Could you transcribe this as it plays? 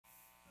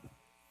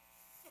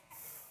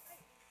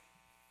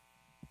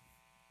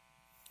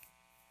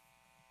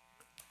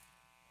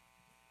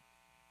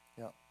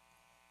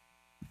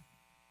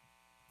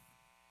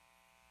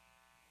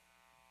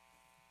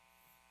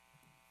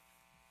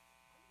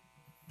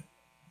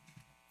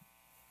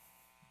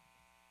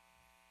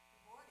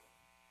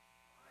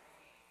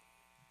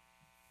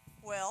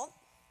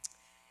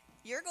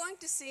You're going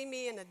to see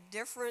me in a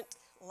different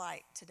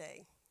light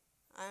today.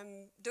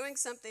 I'm doing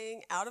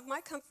something out of my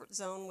comfort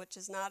zone, which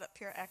is not up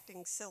here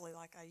acting silly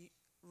like I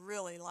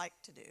really like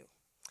to do.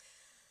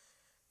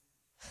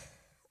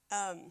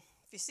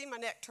 If you see my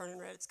neck turning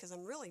red, it's because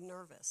I'm really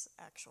nervous,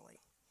 actually.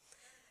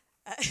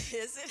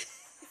 Is it?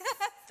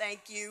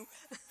 Thank you.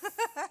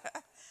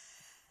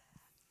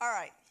 All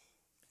right.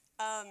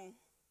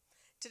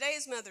 Today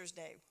is Mother's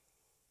Day,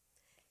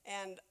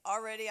 and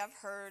already I've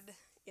heard,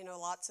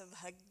 lots of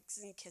hugs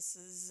and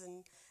kisses,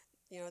 and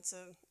it's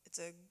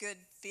a good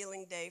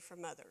feeling day for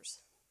mothers.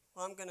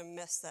 Well, I'm going to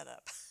mess that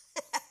up.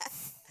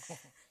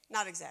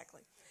 Not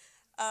exactly.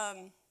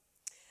 I'm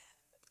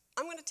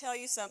going to tell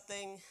you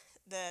something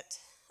that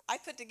I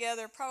put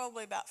together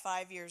probably about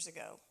 5 years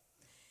ago.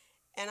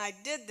 And I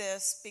did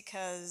this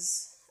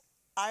because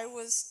I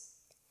was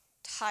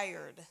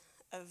tired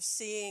of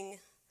seeing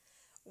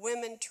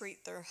women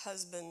treat their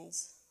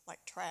husbands like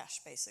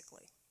trash,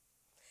 basically.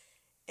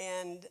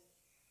 And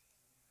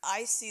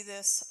I see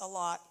this a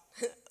lot.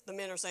 The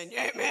men are saying,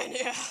 yeah, man,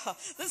 yeah,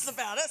 this is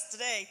about us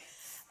today.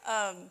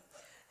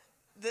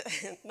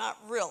 Not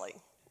really.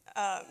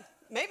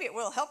 Maybe it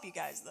will help you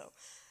guys, though.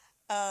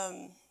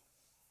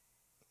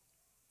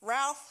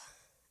 Ralph,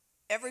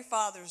 every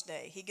Father's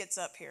Day, he gets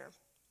up here,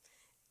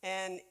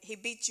 and he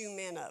beats you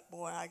men up.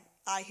 Boy,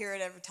 I hear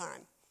it every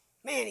time.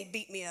 Man, he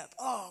beat me up.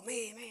 Oh,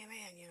 man.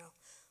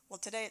 Well,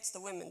 today it's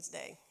the Women's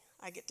Day.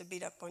 I get to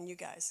beat up on you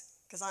guys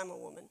because I'm a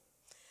woman.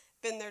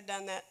 Been there,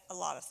 done that, a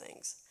lot of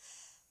things.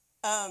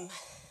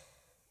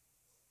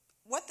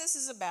 What this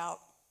is about,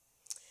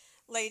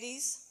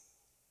 ladies,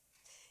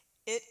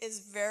 it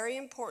is very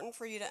important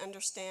for you to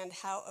understand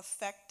how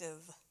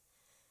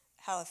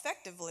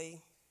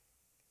effectively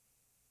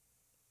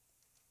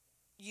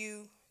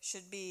you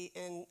should be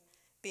in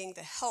being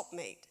the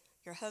helpmate,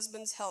 your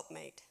husband's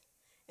helpmate,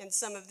 in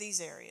some of these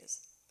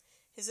areas.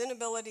 His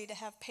inability to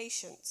have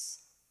patience,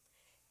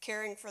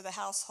 caring for the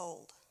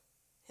household,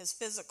 his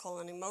physical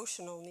and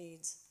emotional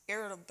needs,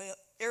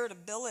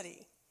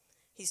 irritability,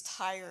 he's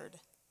tired.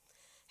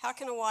 How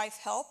can a wife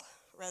help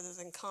rather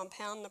than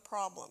compound the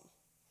problem?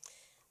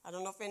 I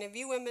don't know if any of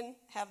you women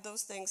have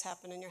those things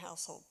happen in your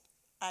household.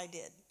 I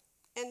did,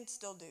 and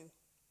still do,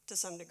 to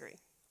some degree.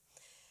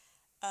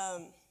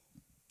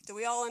 Do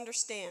we all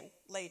understand,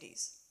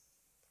 ladies,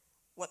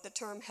 what the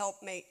term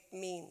helpmate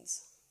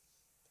means?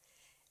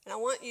 And I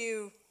want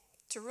you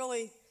to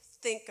really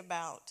think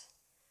about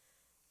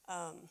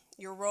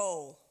your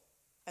role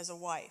as a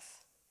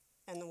wife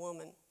and the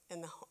woman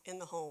in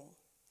the home.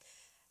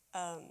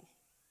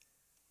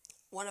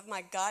 One of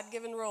my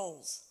God-given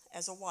roles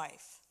as a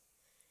wife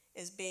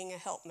is being a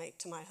helpmate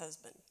to my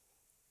husband.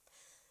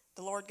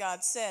 The Lord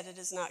God said, "It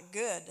is not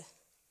good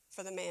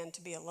for the man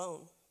to be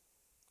alone.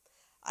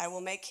 I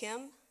will make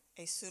him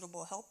a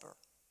suitable helper,"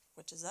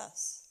 which is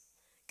us.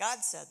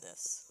 God said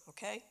this,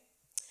 okay?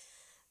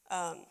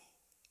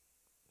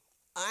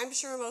 I'm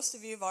sure most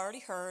of you have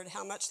already heard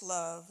how much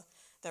love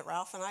that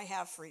Ralph and I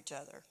have for each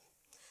other.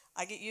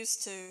 I get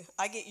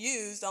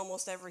used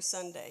almost every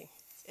Sunday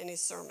in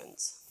his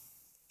sermons.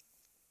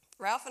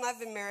 Ralph and I have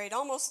been married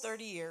almost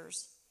 30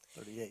 years.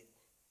 38.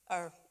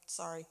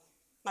 Sorry.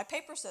 My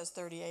paper says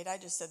 38. I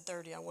just said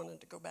 30. I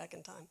wanted to go back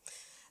in time.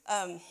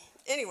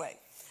 Anyway.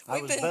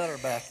 I was better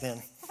back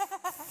then.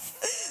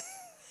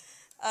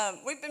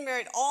 We've been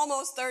married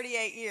almost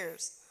 38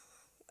 years.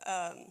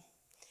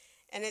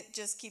 And it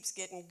just keeps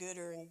getting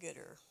gooder and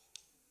gooder.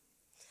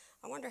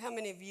 I wonder how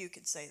many of you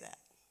could say that.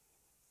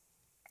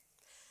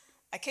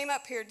 I came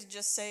up here to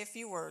just say a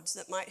few words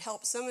that might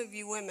help some of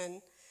you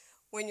women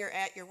when you're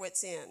at your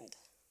wit's end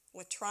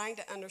with trying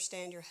to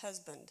understand your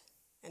husband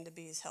and to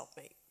be his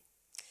helpmate.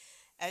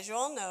 As you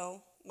all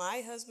know,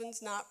 my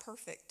husband's not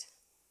perfect.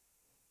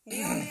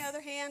 Me, on the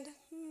other hand,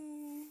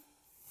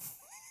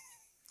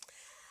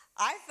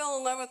 I fell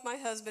in love with my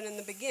husband in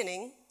the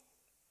beginning.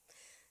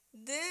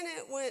 Then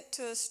it went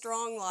to a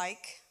strong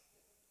like,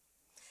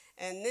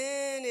 and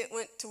then it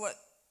went to what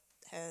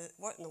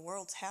in the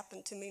world's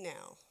happened to me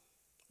now?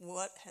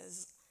 What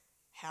has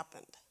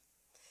happened?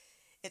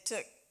 It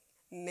took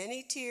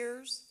many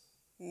tears,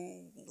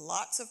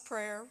 lots of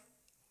prayer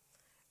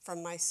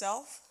from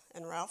myself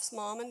and Ralph's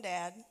mom and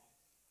dad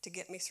to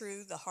get me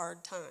through the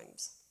hard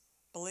times.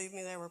 Believe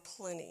me, there were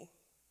plenty.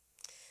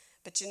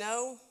 But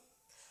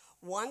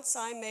once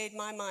I made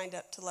my mind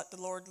up to let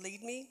the Lord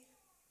lead me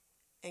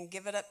and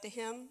give it up to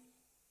him,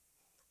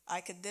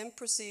 I could then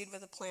proceed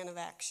with a plan of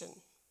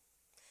action.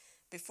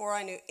 Before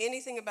I knew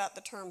anything about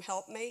the term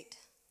helpmate,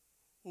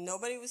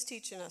 nobody was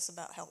teaching us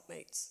about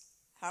helpmates,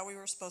 how we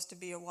were supposed to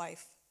be a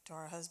wife to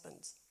our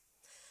husbands.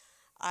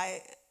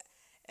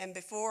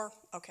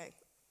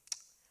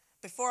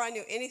 Before I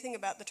knew anything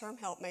about the term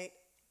helpmate,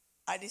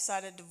 I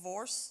decided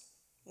divorce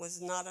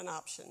was not an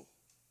option,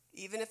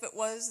 even if it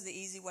was the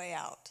easy way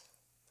out.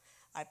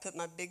 I put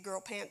my big girl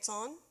pants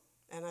on,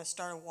 and I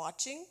started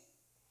watching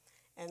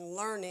and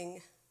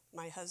learning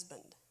my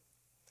husband.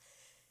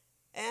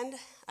 And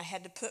I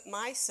had to put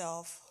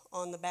myself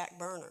on the back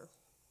burner.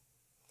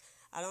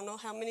 I don't know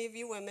how many of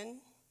you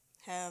women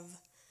have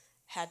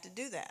had to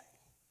do that.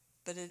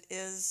 but it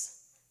is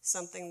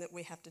something that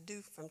we have to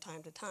do from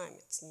time to time.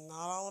 It's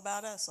not all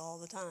about us all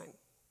the time,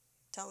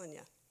 I'm telling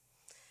you.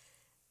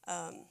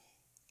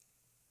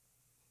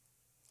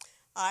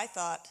 I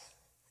thought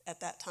at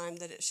that time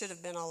that it should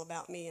have been all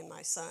about me and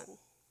my son,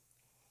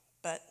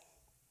 but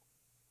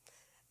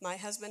my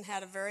husband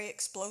had a very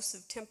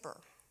explosive temper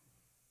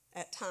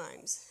at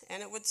times,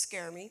 and it would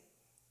scare me.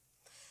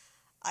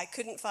 I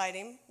couldn't fight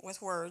him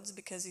with words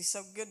because he's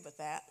so good with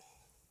that,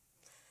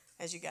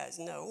 as you guys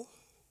know.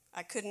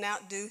 I couldn't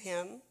outdo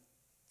him,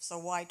 so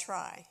why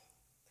try?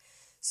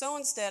 So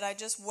instead, I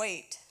just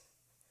waited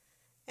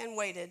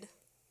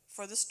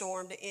for the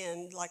storm to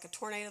end like a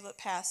tornado that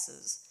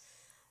passes.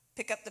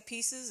 Pick up the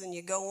pieces and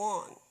you go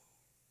on.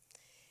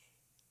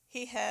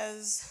 He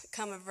has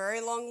come a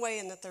very long way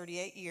in the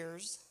 38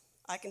 years.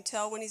 I can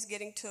tell when he's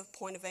getting to a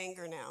point of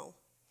anger now.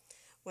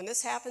 When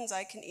this happens,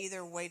 I can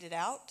either wait it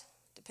out,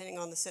 depending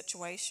on the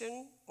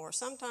situation, or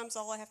sometimes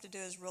all I have to do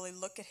is really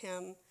look at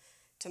him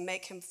to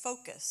make him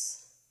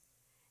focus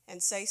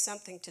and say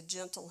something to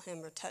gentle him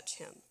or touch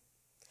him.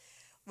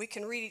 We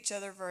can read each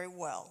other very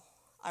well.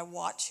 I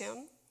watch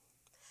him.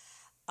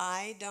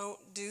 I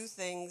don't do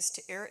things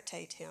to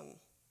irritate him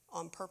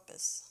on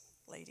purpose,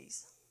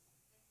 ladies.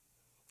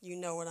 You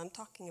know what I'm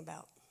talking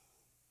about.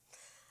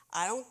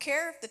 I don't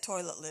care if the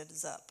toilet lid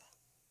is up.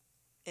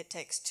 It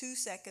takes 2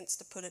 seconds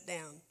to put it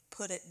down.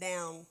 Put it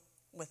down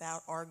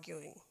without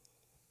arguing.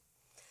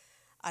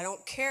 I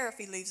don't care if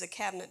he leaves a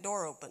cabinet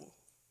door open,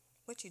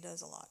 which he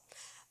does a lot.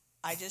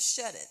 I just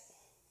shut it.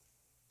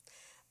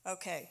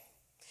 Okay,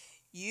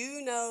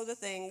 you know the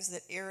things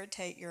that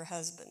irritate your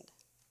husband,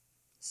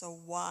 so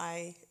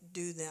why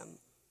do them?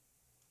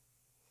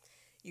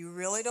 You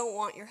really don't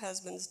want your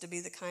husbands to be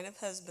the kind of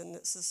husband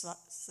that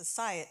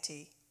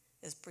society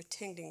is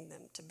pretending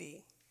them to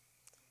be.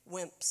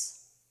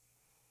 Wimps.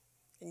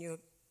 And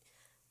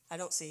I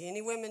don't see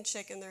any women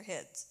shaking their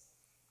heads.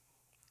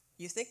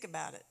 You think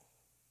about it.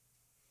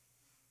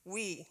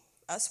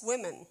 Us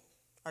women,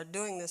 are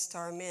doing this to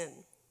our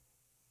men.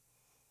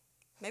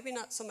 Maybe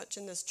not so much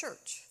in this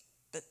church,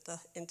 but the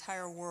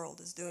entire world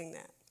is doing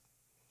that.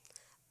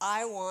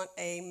 I want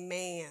a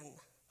man.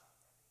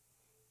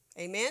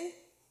 Amen?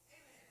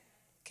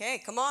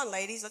 Okay, come on,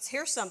 ladies, let's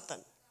hear something.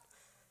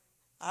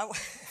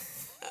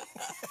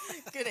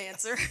 Good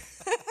answer.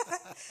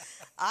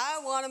 I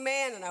want a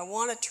man, and I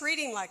want to treat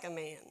him like a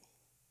man.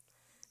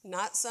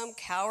 Not some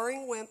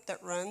cowering wimp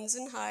that runs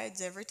and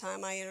hides every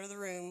time I enter the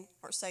room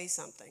or say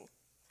something.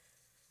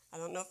 I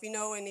don't know if you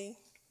know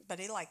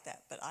anybody like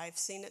that, but I've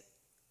seen it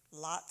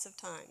lots of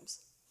times.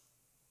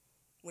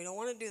 We don't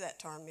want to do that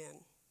to our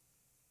men.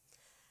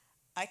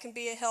 I can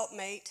be a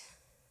helpmate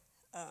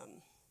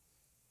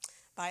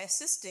by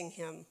assisting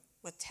him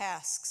with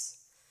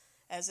tasks.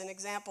 As an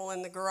example,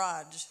 in the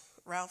garage,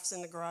 Ralph's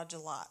in the garage a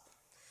lot.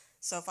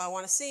 So if I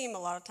want to see him, a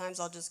lot of times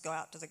I'll just go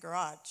out to the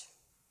garage.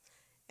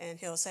 And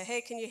he'll say, hey,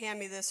 can you hand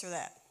me this or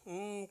that?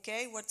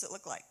 Okay, what's it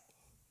look like?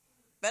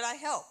 But I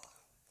help.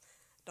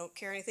 Don't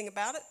care anything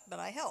about it, but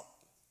I help.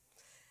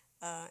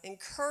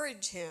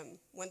 Encourage him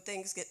when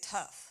things get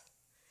tough.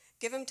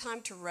 Give him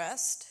time to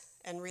rest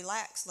and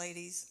relax,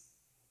 ladies.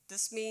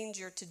 This means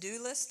your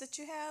to-do list that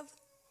you have,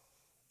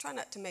 try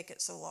not to make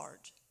it so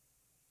large.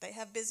 They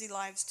have busy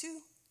lives too,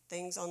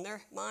 things on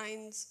their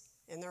minds,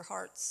 in their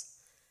hearts,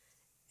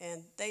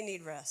 and they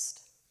need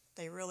rest.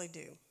 They really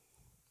do.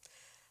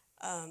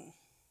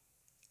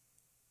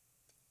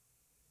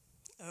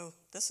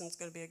 This one's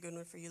going to be a good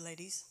one for you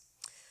ladies.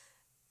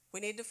 We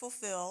need to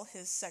fulfill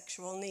his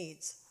sexual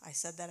needs. I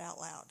said that out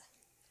loud.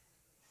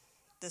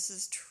 This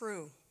is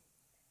true.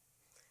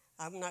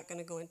 I'm not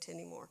going to go into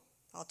any more.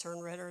 I'll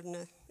turn redder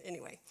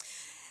anyway.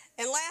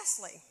 And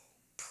lastly,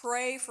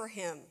 pray for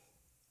him.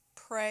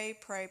 Pray,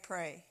 pray,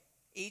 pray,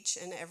 each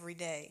and every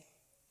day.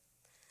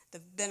 The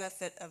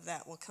benefit of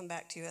that will come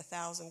back to you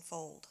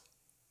 1,000-fold.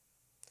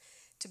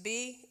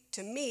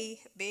 To me,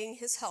 being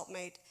his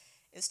helpmate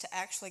is to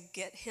actually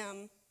get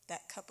him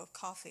that cup of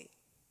coffee.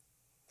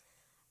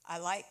 I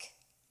like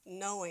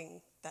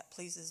knowing that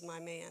pleases my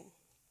man.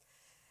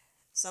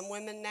 Some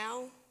women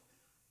now,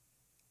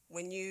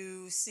 when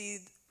you see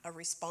a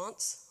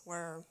response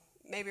where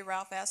maybe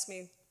Ralph asks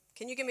me,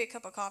 can you give me a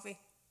cup of coffee?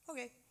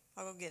 Okay,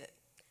 I'll go get it.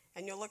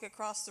 And you'll look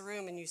across the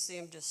room and you see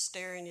him just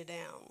staring you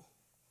down.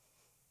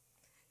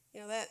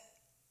 You know,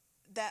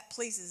 that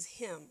pleases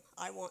him.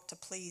 I want to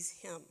please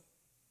him.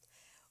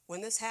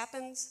 When this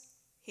happens,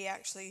 he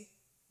actually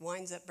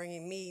winds up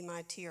bringing me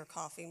my tea or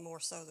coffee more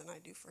so than I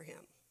do for him.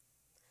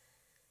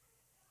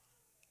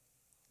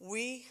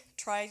 We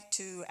try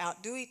to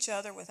outdo each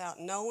other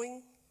without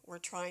knowing we're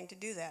trying to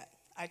do that.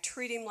 I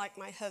treat him like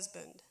my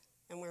husband,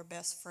 and we're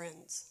best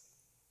friends.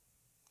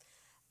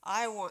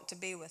 I want to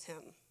be with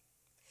him.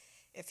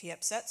 If he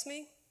upsets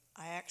me,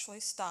 I actually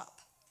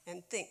stop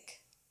and think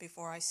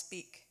before I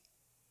speak.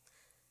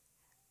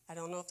 I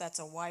don't know if that's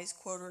a wise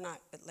quote or not,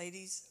 but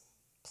ladies,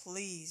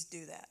 please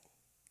do that.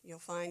 You'll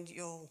find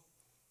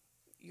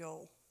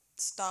you'll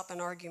stop an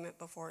argument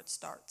before it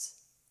starts.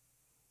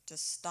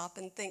 Just stop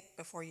and think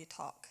before you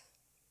talk.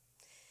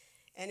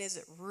 And is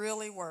it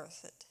really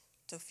worth it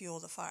to fuel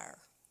the fire.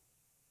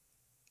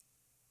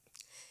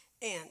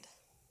 And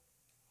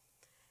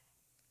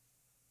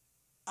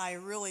I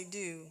really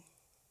do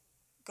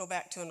go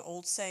back to an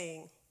old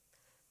saying,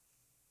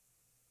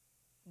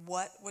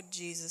 what would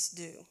Jesus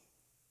do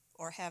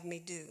or have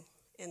me do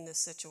in this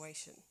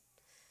situation?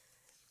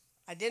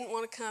 I didn't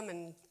want to come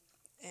and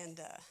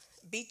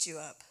beat you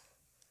up,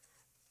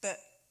 but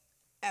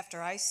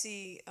after I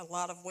see a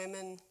lot of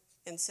women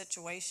in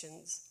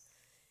situations,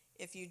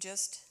 if you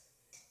just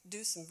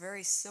do some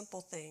very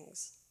simple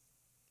things,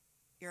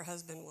 your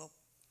husband will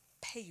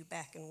pay you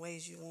back in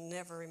ways you'll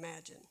never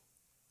imagine.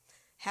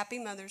 Happy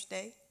Mother's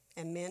Day,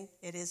 and men,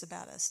 it is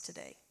about us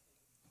today.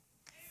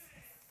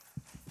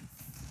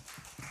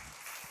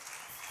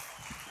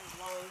 That was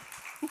long.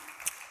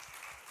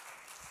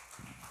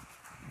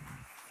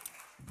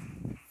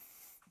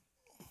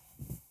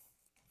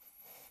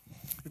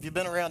 If you've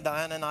been around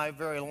Diana and I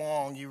very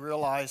long, you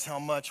realize how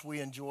much we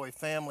enjoy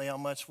family, how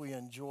much we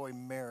enjoy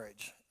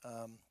marriage.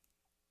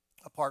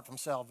 Apart from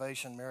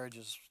salvation, marriage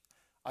is,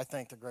 I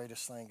think, the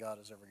greatest thing God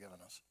has ever given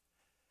us.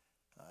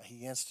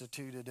 He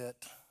instituted it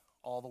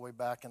all the way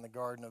back in the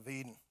Garden of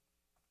Eden.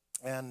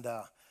 And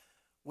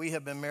we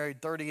have been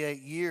married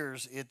 38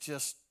 years. It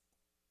just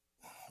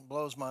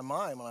blows my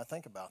mind when I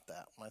think about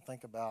that, when I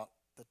think about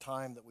the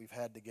time that we've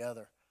had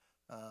together.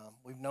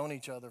 We've known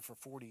each other for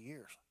 40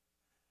 years.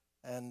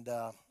 And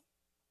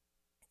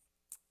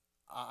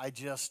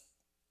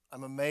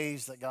I'm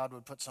amazed that God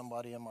would put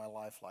somebody in my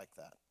life like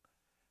that.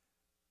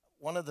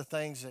 One of the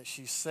things that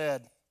she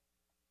said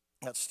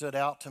that stood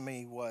out to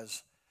me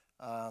was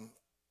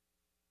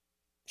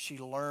she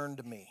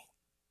learned me.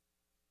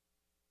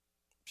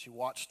 She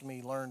watched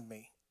me learn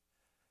me.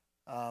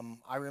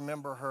 I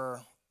remember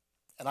her,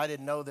 and I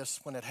didn't know this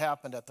when it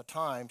happened at the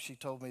time. She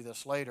told me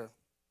this later.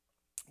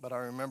 But I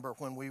remember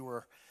when we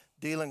were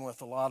dealing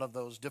with a lot of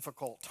those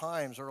difficult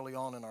times early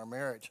on in our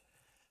marriage.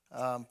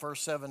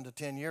 First 7 to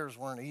 10 years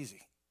weren't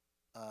easy.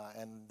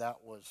 And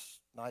that was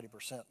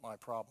 90% my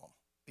problem.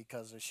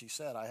 Because, as she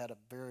said, I had a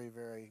very,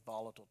 very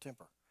volatile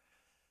temper.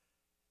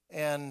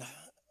 And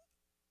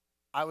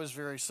I was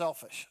very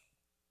selfish.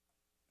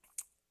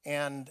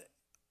 And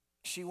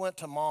she went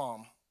to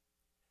Mom,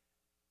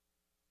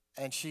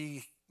 and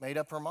she made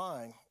up her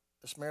mind,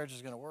 this marriage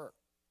is going to work.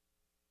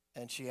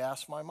 And she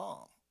asked my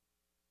mom.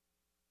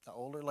 The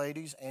older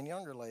ladies and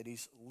younger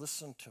ladies,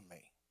 listen to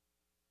me.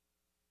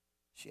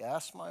 She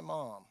asked my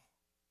mom,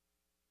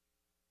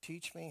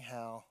 teach me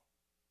how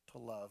to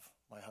love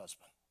my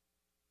husband.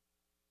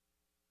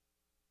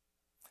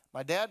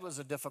 My dad was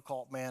a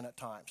difficult man at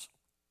times,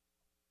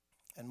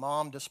 and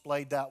Mom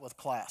displayed that with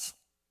class.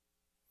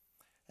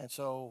 And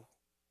so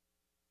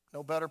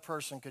no better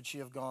person could she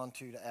have gone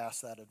to ask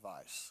that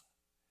advice.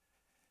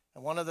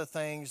 And one of the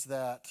things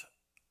that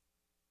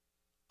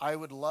I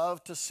would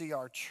love to see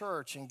our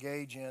church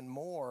engage in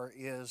more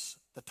is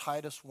the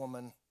Titus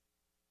woman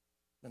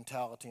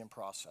mentality and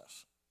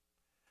process.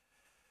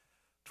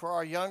 To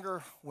our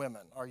younger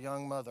women, our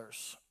young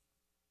mothers,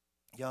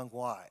 young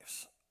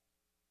wives,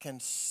 can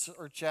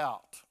search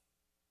out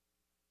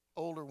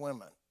older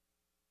women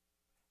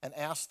and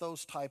ask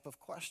those type of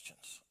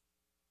questions.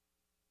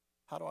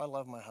 How do I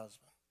love my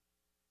husband?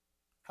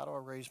 How do I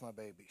raise my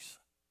babies?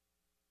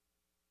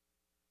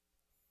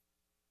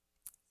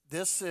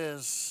 This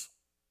is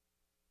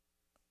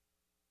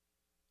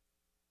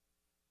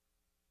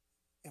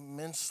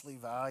immensely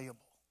valuable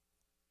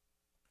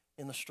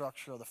in the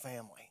structure of the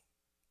family.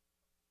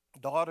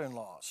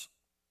 Daughter-in-laws,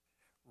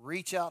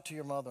 reach out to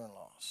your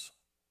mother-in-laws.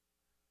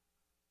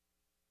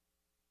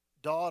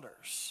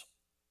 Daughters,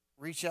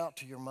 reach out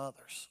to your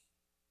mothers.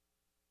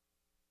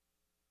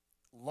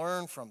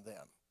 Learn from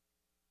them.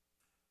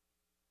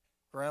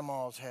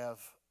 Grandmas have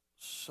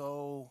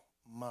so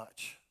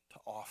much to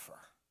offer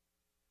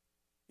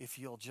if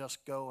you'll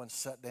just go and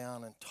sit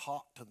down and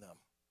talk to them.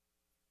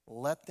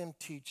 Let them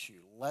teach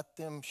you. Let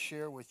them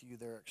share with you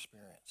their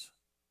experience.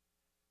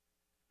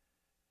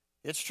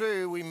 It's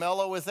true, we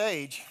mellow with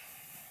age,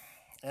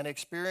 and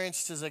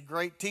experience is a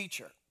great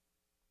teacher,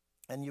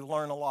 and you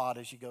learn a lot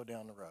as you go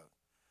down the road.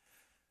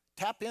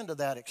 Tap into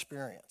that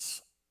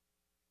experience,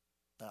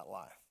 that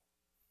life.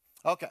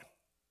 Okay,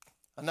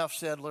 enough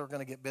said. We're going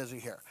to get busy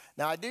here.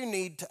 Now, I do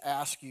need to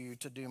ask you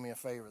to do me a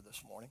favor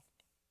this morning.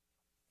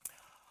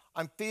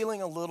 I'm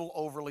feeling a little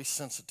overly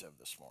sensitive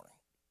this morning,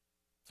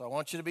 so I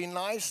want you to be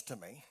nice to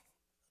me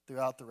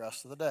throughout the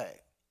rest of the day.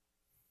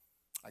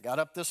 I got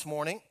up this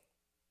morning,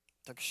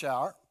 took a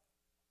shower,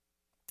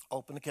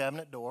 opened the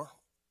cabinet door.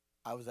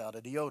 I was out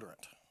of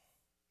deodorant.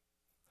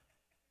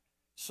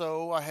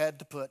 So I had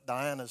to put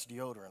Diana's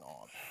deodorant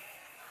on.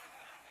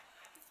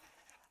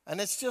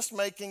 And it's just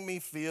making me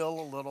feel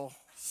a little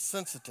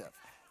sensitive.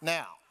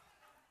 Now,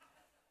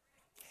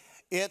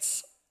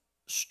 it's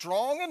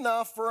strong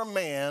enough for a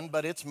man,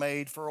 but it's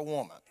made for a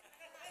woman.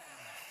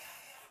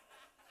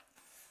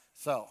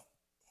 So,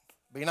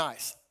 be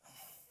nice.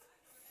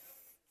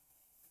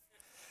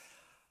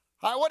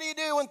 All right, what do you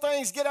do when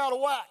things get out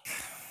of whack?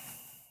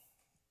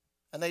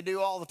 And they do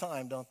all the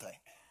time, don't they?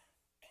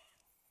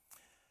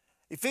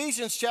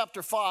 Ephesians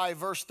chapter 5,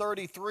 verse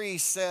 33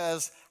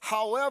 says,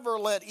 "However,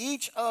 let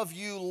each of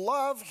you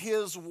love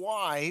his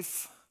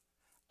wife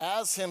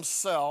as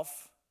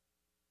himself,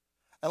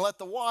 and let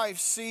the wife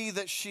see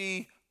that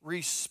she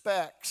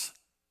respects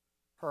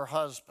her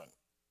husband."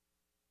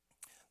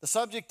 The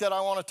subject that I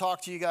want to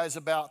talk to you guys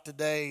about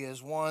today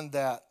is one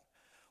that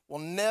will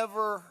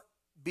never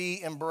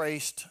be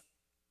embraced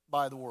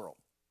by the world.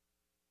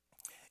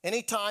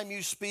 Anytime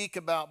you speak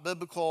about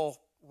biblical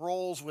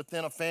roles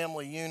within a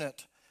family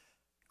unit,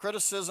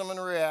 criticism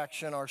and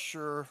reaction are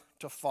sure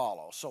to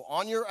follow. So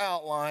on your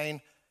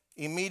outline,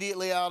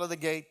 immediately out of the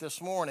gate this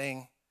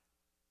morning,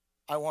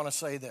 I want to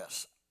say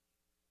this.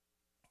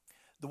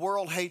 The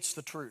world hates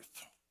the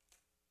truth.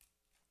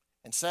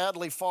 And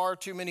sadly, far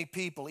too many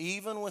people,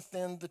 even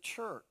within the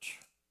church,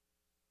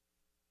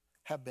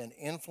 have been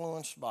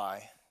influenced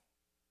by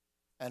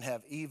and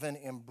have even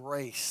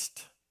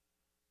embraced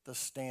the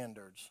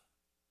standards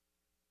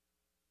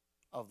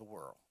of the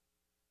world.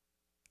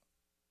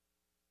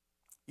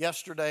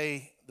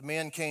 Yesterday, the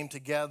men came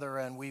together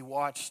and we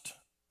watched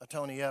a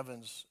Tony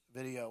Evans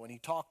video, and he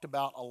talked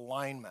about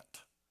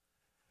alignment.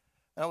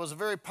 And it was a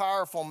very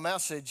powerful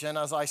message, and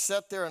as I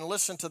sat there and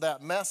listened to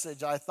that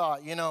message, I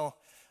thought,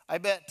 I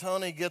bet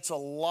Tony gets a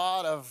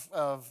lot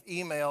of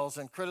emails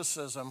and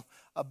criticism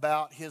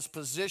about his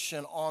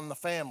position on the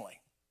family.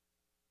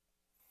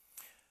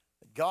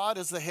 God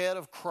is the head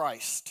of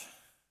Christ,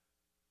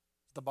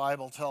 the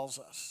Bible tells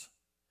us.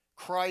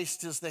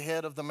 Christ is the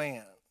head of the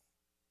man.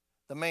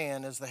 The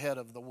man is the head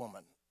of the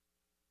woman.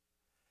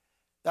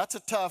 That's a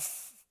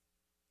tough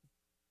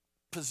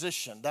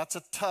position. That's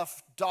a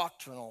tough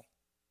doctrinal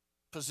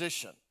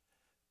position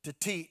to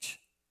teach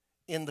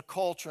in the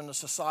culture and the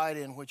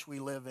society in which we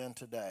live in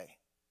today.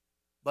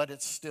 But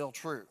it's still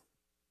true.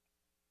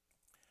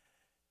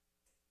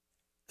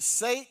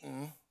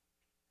 Satan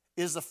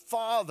is the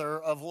father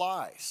of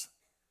lies.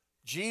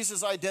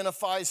 Jesus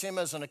identifies him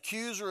as an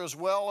accuser as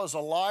well as a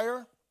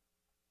liar.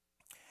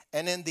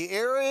 And in the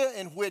area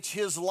in which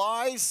his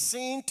lies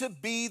seem to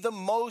be the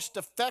most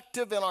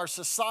effective in our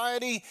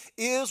society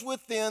is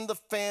within the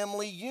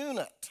family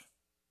unit.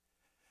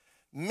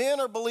 Men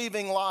are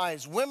believing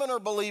lies. Women are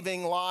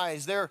believing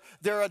lies. They're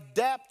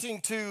adapting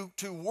to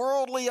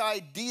worldly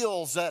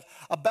ideals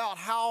about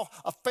how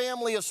a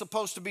family is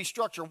supposed to be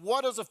structured.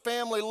 What does a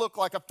family look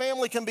like? A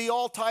family can be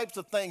all types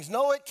of things.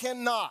 No, it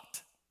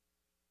cannot.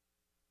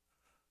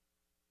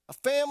 A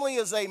family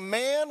is a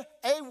man,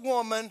 a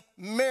woman,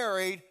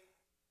 married,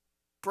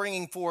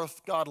 bringing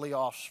forth godly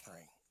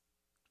offspring.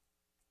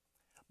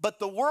 But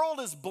the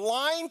world is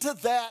blind to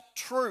that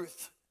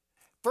truth.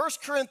 2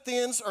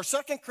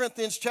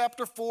 Corinthians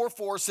chapter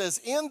 4 says,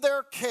 "In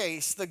their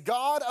case, the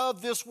god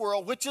of this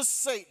world," which is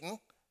Satan,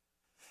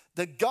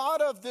 "the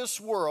god of this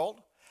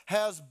world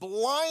has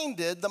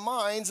blinded the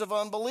minds of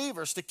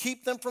unbelievers to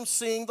keep them from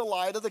seeing the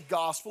light of the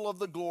gospel of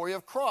the glory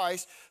of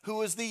Christ,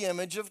 who is the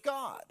image of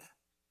God."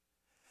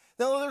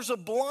 Now, there's a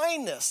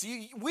blindness.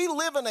 We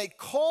live in a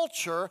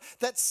culture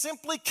that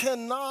simply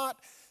cannot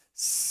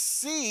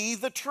see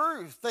the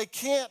truth. They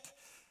can't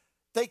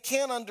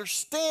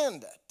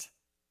understand it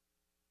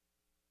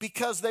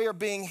because they are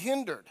being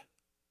hindered.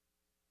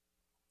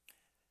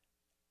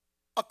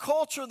 A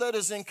culture that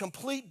is in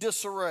complete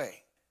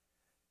disarray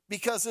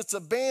because it's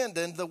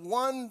abandoned the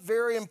one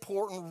very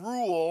important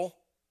rule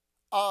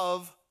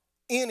of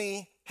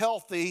any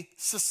healthy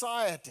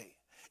society.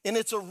 And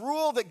it's a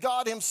rule that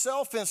God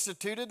himself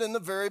instituted in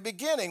the very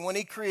beginning when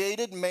he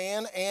created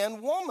man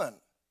and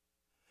woman.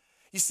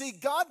 You see,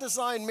 God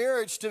designed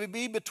marriage to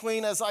be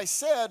between, as I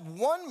said,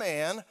 one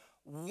man,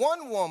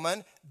 one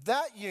woman.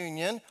 That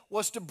union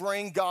was to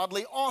bring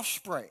godly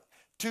offspring,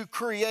 to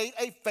create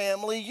a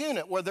family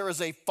unit where there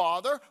is a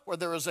father, where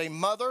there is a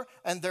mother,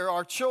 and there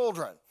are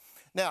children.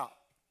 Now,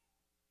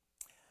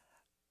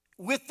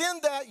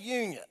 within that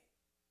union,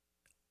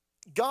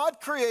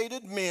 God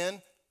created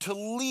men to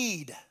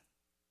lead,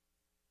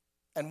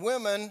 and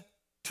women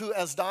to,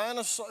 as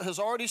Diana has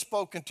already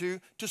spoken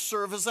to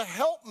serve as a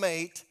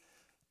helpmate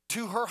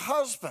to her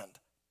husband,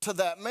 to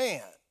that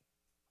man.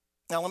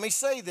 Now, let me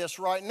say this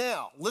right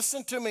now.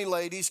 Listen to me,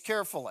 ladies,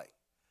 carefully.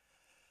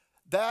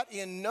 That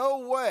in no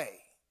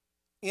way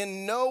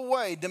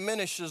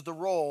diminishes the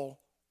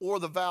role or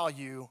the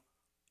value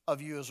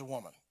of you as a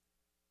woman.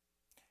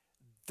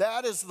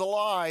 That is the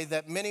lie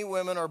that many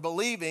women are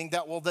believing,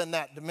 that, well, then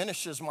that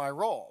diminishes my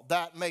role.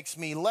 That makes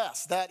me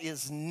less. That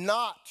is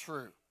not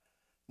true.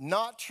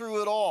 Not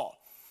true at all.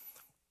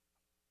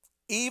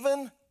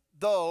 Even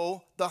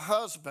though the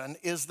husband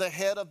is the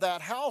head of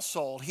that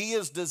household, he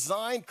is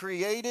designed,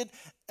 created,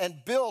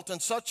 and built in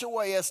such a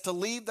way as to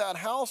lead that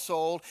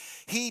household.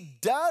 He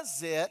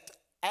does it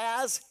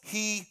as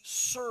he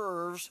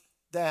serves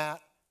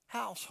that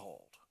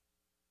household.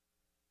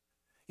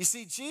 You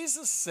see,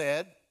 Jesus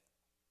said,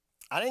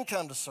 I didn't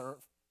come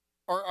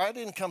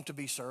to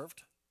be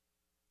served,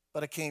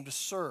 but I came to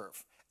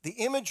serve. The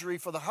imagery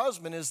for the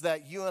husband is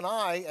that you and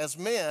I, as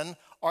men,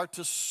 are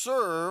to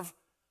serve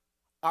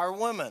our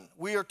women.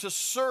 We are to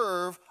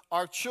serve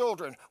our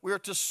children. We are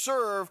to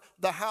serve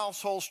the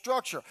household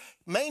structure.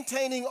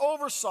 Maintaining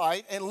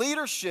oversight and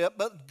leadership,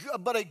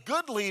 but a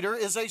good leader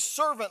is a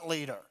servant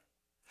leader.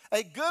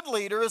 A good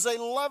leader is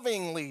a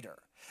loving leader.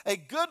 A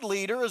good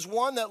leader is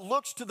one that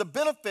looks to the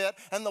benefit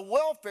and the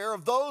welfare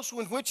of those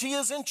in which he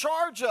is in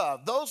charge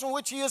of, those in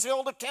which he is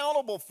held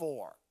accountable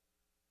for.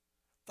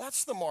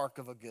 That's the mark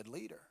of a good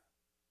leader.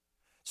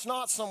 It's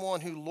not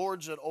someone who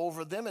lords it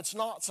over them. It's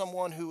not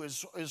someone who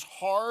is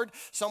hard,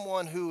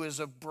 someone who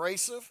is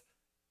abrasive.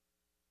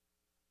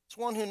 It's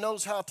one who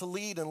knows how to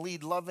lead and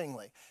lead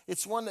lovingly.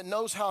 It's one that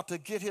knows how to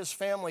get his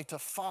family to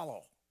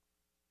follow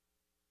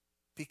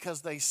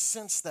because they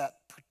sense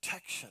that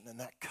protection and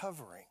that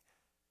covering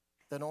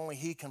that only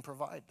he can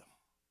provide them.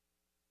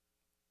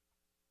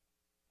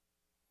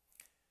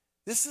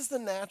 This is the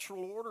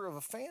natural order of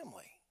a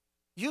family.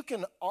 You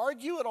can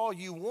argue it all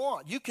you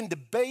want. You can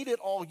debate it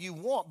all you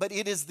want, but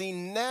it is the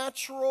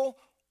natural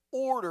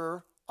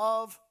order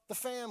of the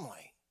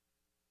family.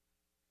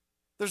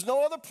 There's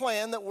no other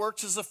plan that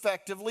works as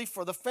effectively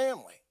for the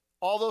family.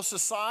 Although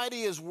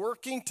society is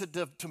working to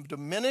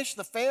diminish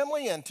the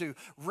family and to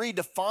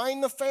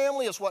redefine the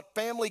family as what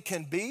family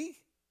can be,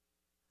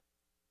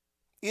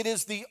 it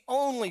is the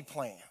only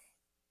plan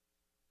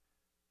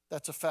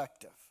that's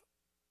effective.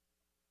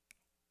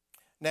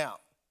 Now,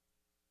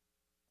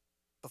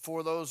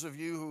 before those of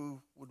you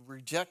who would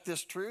reject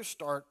this truth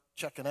start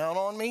checking out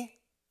on me,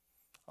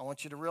 I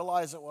want you to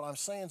realize that what I'm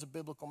saying is a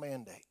biblical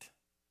mandate.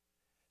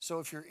 So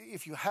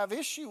if you have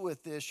issue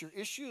with this, your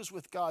issue is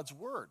with God's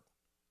word.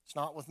 It's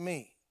not with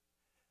me.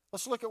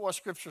 Let's look at what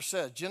Scripture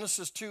says.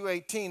 Genesis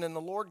 2:18, and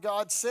the Lord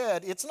God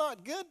said, it's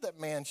not good that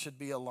man should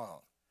be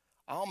alone.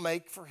 I'll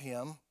make for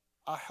him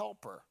a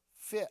helper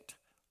fit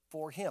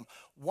for him,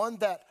 one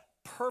that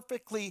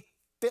perfectly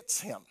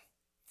fits him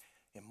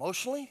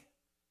emotionally,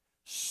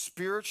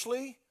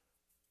 spiritually,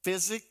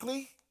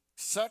 physically,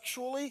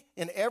 sexually,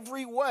 in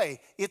every way.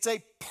 It's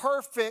a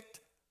perfect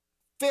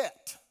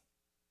fit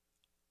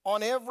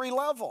on every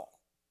level.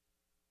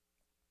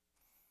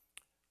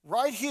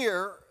 Right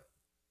here,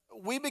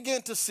 we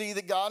begin to see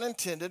that God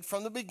intended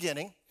from the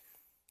beginning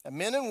that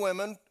men and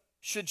women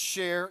should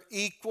share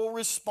equal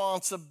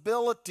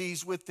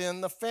responsibilities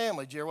within the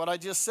family. Did you hear what I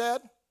just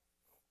said?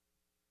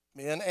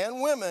 Men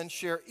and women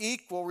share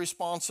equal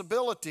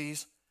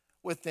responsibilities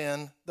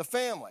within the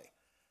family.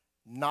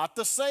 Not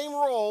the same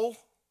role,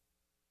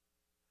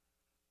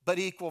 but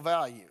equal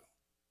value.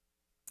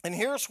 And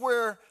here's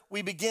where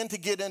we begin to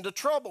get into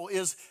trouble,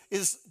 is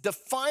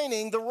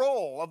defining the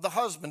role of the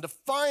husband,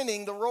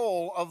 defining the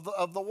role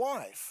of the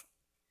wife.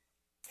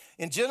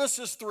 In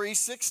Genesis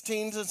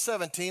 3:16 and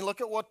 17, look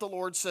at what the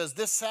Lord says.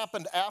 This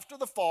happened after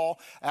the fall,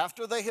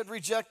 after they had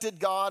rejected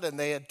God and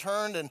they had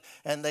turned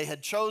and they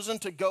had chosen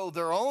to go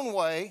their own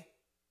way.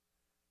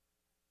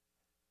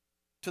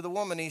 To the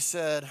woman he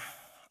said,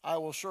 I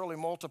will surely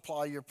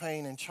multiply your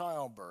pain in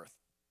childbirth.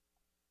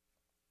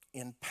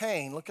 In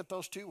pain, look at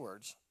those two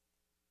words.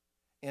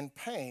 In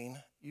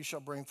pain you shall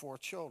bring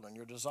forth children.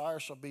 Your desire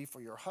shall be for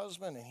your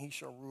husband, and he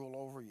shall rule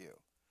over you.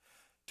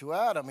 To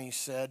Adam he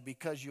said,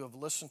 because you have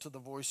listened to the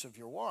voice of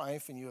your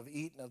wife, and you have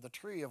eaten of the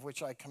tree of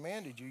which I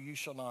commanded you, you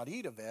shall not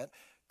eat of it.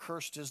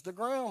 Cursed is the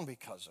ground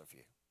because of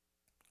you.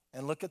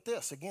 And look at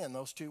this, again,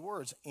 those two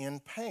words. In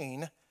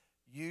pain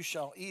you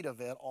shall eat of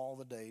it all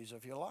the days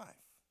of your life.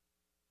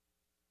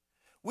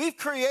 We've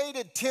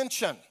created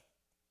tension.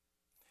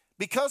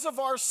 Because of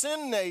our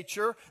sin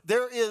nature,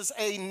 there is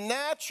a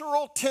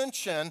natural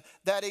tension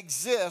that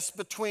exists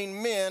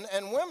between men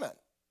and women.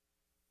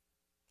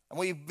 And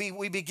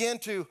we begin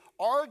to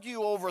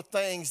argue over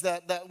things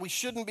that we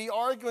shouldn't be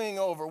arguing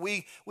over.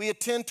 We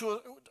attempt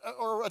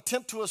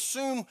to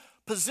assume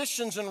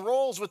positions and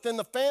roles within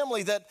the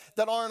family that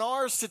aren't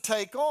ours to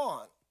take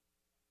on.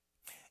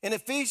 In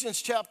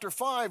Ephesians chapter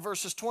 5,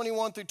 verses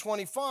 21 through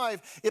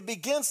 25, it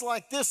begins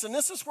like this. And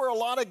this is where a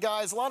lot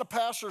of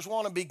pastors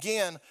want to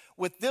begin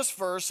with this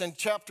verse in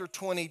chapter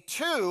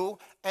 22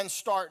 and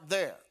start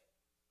there.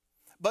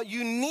 But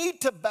you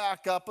need to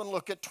back up and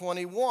look at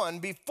 21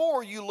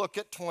 before you look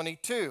at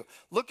 22.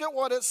 Look at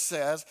what it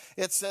says.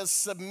 It says,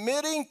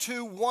 submitting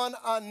to one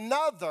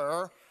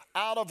another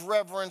out of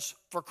reverence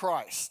for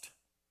Christ.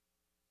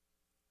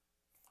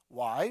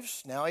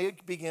 Wives, now he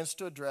begins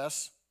to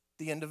address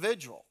the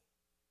individual.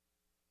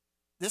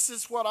 This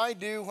is what I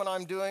do when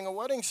I'm doing a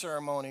wedding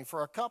ceremony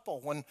for a couple,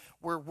 when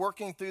we're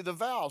working through the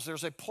vows.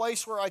 There's a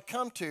place where I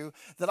come to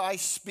that I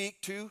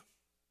speak to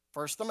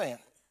first the man.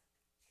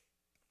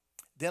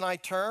 Then I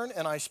turn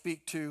and I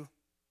speak to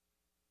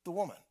the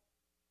woman.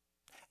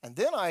 And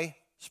then I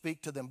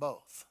speak to them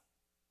both.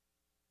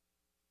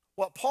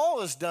 What Paul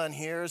has done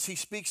here is he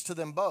speaks to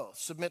them both,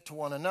 submit to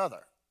one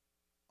another.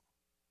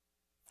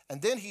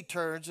 And then he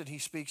turns and he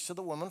speaks to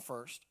the woman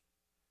first.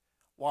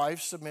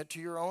 Wives, submit to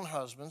your own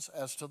husbands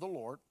as to the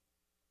Lord.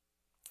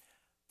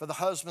 For the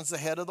husband's the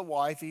head of the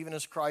wife, even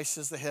as Christ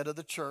is the head of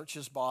the church,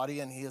 his body,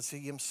 and he is he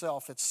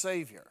himself its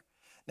Savior.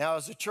 Now,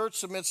 as the church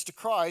submits to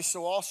Christ,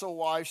 so also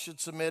wives should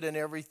submit in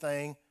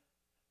everything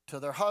to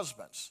their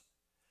husbands.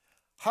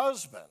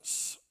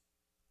 Husbands,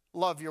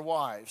 love your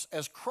wives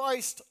as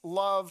Christ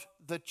loved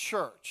the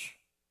church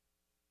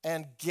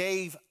and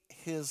gave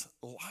his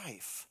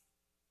life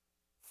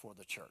for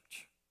the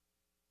church.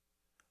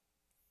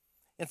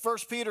 In 1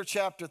 Peter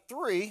chapter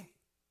 3,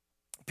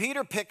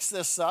 Peter picks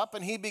this up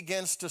and he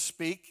begins to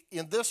speak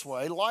in this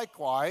way.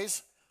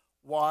 Likewise,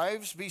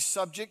 wives, be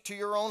subject to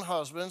your own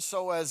husbands,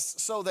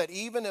 so that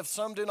even if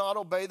some do not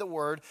obey the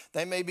word,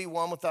 they may be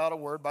won without a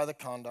word by the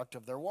conduct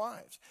of their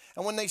wives.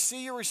 And when they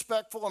see your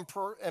respectful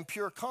and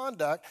pure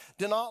conduct,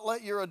 do not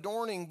let your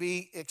adorning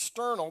be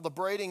external, the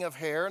braiding of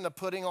hair and the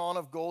putting on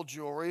of gold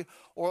jewelry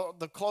or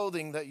the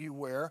clothing that you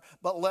wear,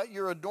 but let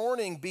your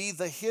adorning be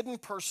the hidden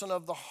person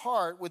of the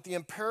heart with the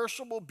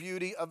imperishable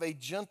beauty of a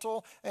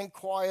gentle and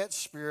quiet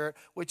spirit,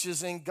 which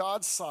is in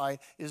God's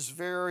sight is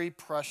very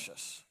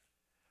precious.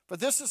 But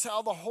this is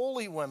how the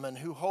holy women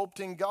who hoped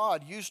in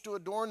God used to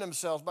adorn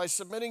themselves, by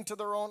submitting to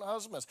their own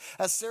husbands,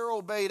 as Sarah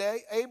obeyed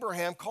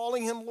Abraham,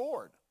 calling him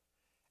Lord.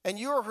 And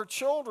you are her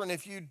children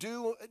if you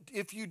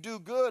do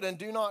good and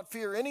do not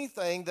fear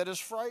anything that is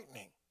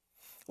frightening.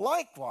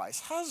 Likewise,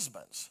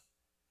 husbands,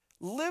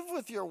 live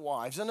with your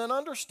wives in an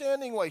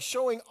understanding way,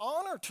 showing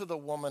honor to the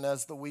woman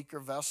as the weaker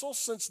vessel,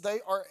 since they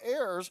are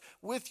heirs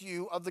with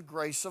you of the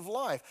grace of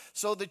life,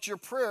 so that your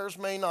prayers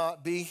may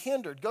not be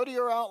hindered. Go to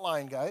your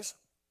outline, guys.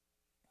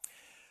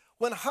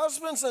 When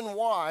husbands and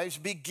wives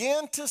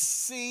begin to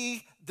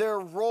see their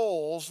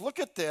roles, look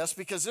at this,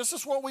 because this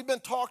is what we've been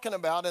talking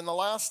about in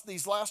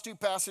these last two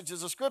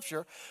passages of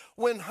Scripture.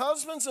 When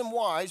husbands and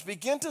wives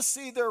begin to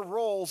see their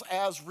roles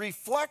as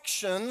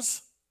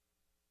reflections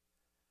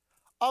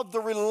of the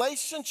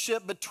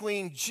relationship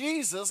between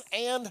Jesus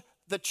and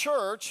the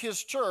church,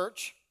 his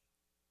church,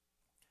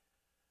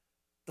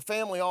 the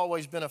family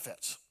always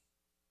benefits.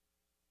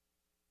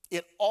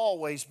 It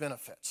always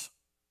benefits.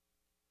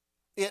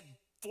 It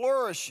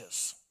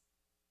flourishes.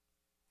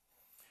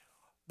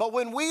 But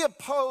when we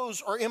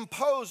oppose or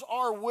impose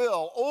our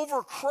will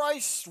over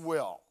Christ's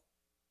will,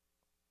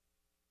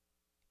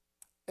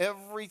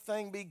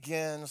 everything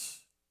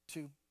begins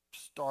to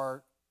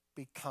start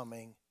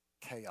becoming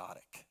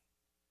chaotic.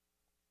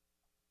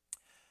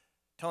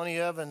 Tony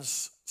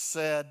Evans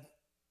said,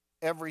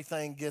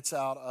 everything gets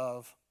out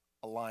of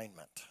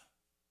alignment.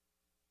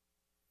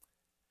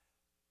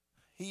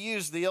 He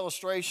used the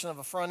illustration of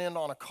a front end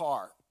on a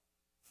car,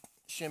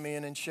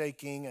 shimmying and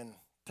shaking and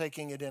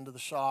taking it into the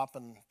shop,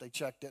 and they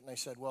checked it and they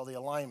said, well, the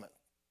alignment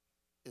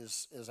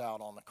is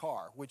out on the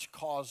car, which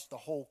caused the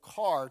whole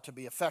car to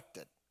be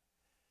affected.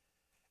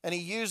 And he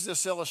used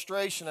this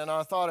illustration, and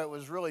I thought it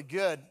was really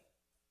good,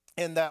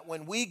 in that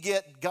when we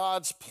get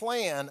God's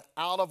plan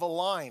out of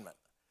alignment,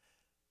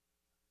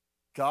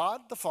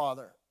 God the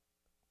Father,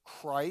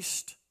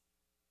 Christ,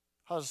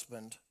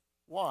 husband,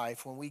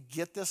 wife, when we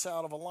get this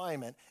out of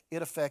alignment,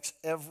 it affects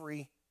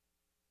every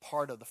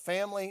part of the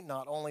family,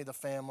 not only the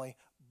family,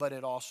 but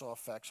it also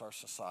affects our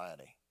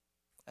society.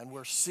 And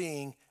we're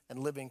seeing and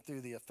living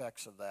through the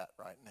effects of that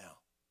right now.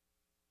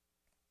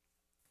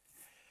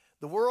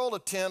 The world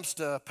attempts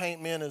to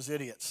paint men as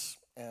idiots.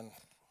 And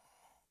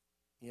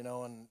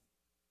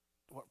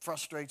what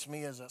frustrates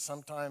me is that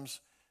sometimes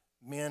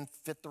men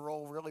fit the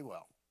role really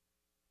well.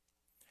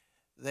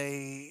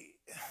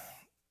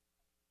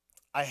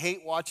 I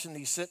hate watching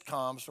these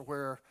sitcoms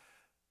where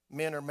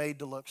men are made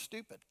to look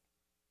stupid.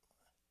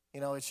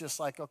 It's just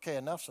like, okay,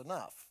 enough's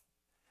enough.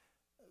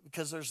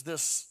 Because there's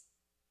this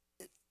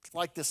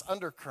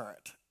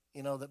undercurrent,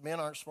 that men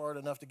aren't smart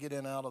enough to get in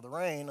and out of the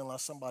rain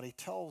unless somebody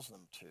tells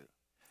them to.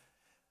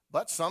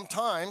 But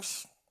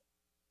sometimes,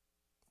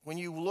 when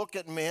you look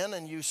at men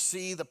and you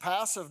see the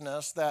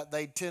passiveness that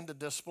they tend to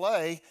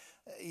display,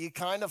 you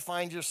kind of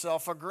find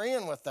yourself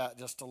agreeing with that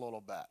just a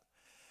little bit.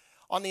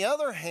 On the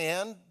other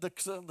hand,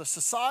 the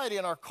society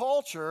and our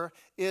culture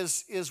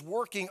is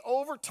working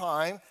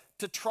overtime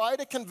to try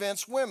to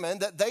convince women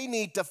that they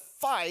need to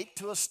fight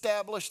to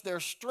establish their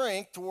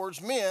strength towards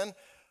men,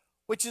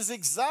 which is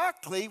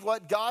exactly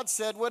what God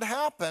said would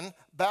happen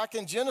back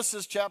in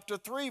Genesis chapter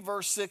 3,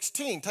 verse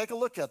 16. Take a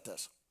look at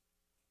this.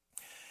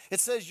 It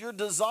says, your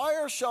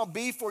desire shall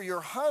be for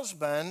your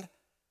husband,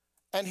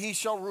 and he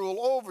shall rule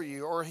over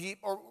you,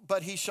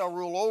 but he shall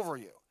rule over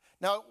you.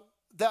 Now,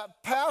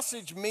 that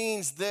passage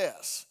means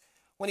this.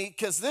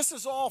 Because this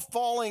is all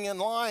falling in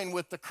line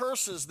with the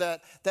curses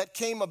that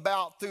came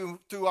about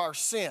through our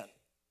sin.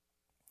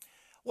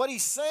 What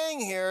he's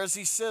saying here is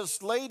he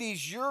says,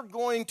 ladies, you're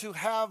going to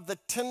have the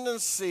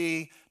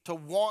tendency to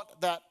want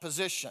that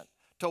position,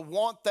 to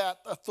want that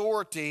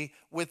authority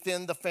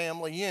within the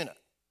family unit.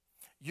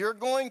 You're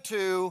going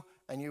to,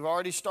 and you've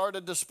already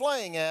started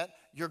displaying it,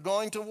 you're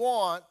going to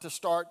want to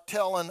start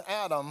telling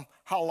Adam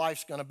how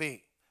life's going to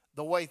be,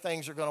 the way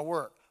things are going to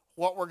work,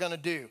 what we're going to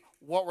do,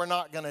 what we're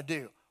not going to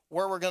do,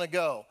 where we're going to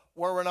go,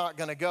 where we're not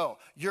going to go.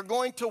 You're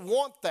going to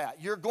want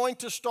that. You're going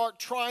to start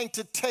trying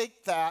to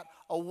take that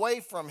away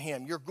from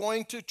him. You're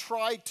going to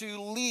try to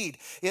lead.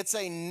 It's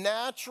a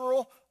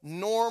natural,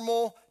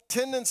 normal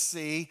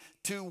tendency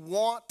to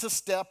want to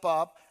step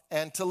up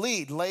and to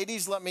lead.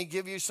 Ladies, let me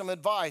give you some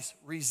advice.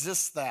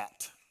 Resist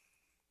that.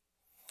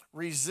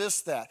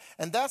 resist that.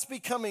 And that's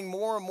becoming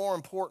more and more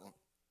important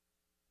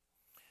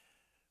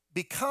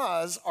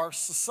because our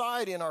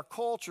society and our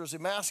culture is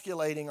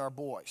emasculating our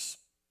boys.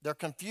 They're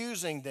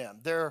confusing them.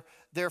 They're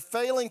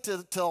failing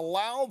to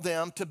allow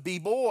them to be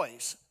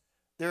boys.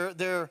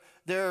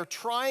 They're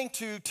trying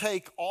to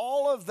take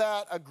all of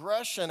that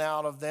aggression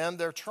out of them.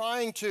 They're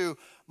trying to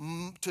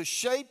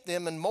shape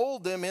them and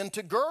mold them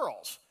into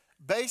girls,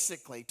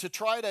 basically, to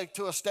try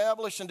to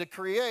establish and to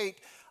create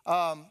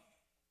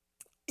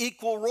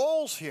equal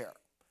roles here.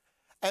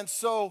 And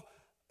so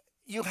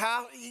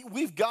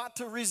we've got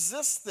to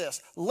resist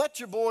this. Let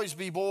your boys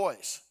be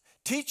boys.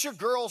 Teach your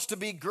girls to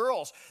be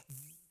girls.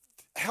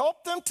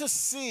 Help them to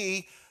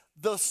see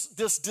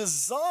this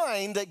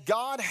design that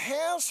God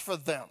has for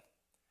them.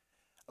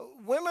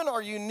 Women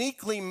are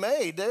uniquely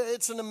made.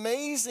 It's an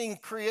amazing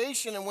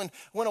creation. And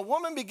when a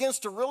woman begins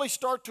to really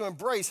start to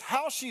embrace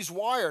how she's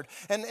wired,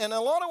 and a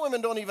lot of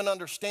women don't even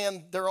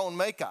understand their own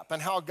makeup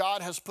and how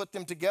God has put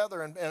them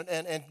together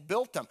and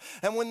built them.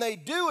 And when they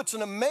do, it's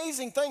an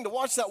amazing thing to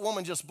watch that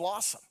woman just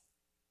blossom.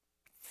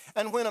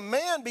 And when a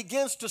man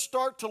begins to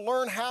start to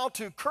learn how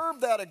to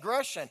curb that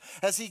aggression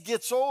as he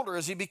gets older,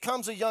 as he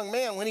becomes a young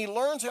man, when he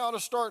learns how to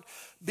start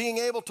being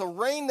able to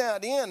rein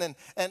that in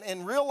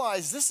and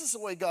realize this is the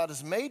way God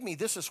has made me,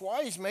 this is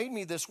why he's made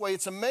me this way,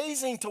 it's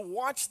amazing to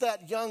watch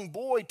that young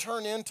boy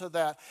turn into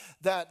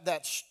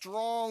that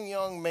strong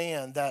young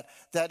man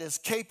that is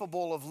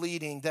capable of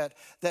leading,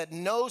 that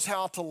knows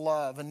how to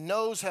love and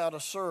knows how to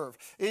serve.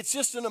 It's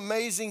just an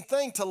amazing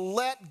thing to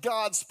let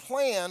God's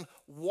plan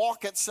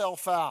walk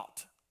itself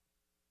out.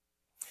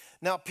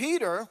 Now,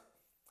 Peter,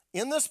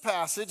 in this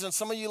passage, and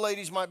some of you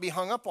ladies might be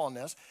hung up on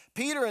this,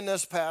 Peter in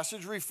this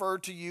passage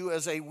referred to you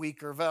as a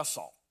weaker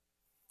vessel.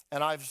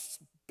 And I've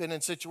been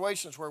in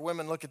situations where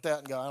women look at that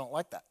and go, I don't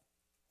like that.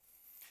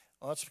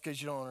 Well, that's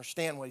because you don't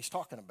understand what he's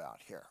talking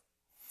about here.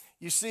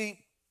 You see,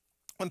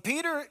 when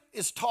Peter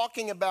is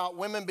talking about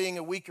women being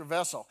a weaker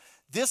vessel,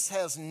 this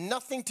has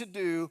nothing to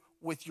do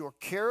with your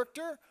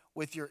character,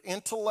 with your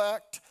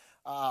intellect,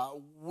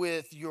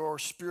 with your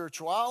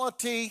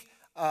spirituality,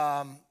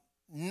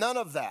 none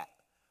of that.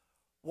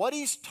 What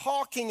he's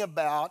talking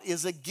about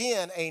is,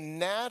 again, a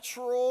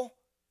natural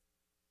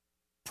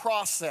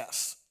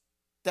process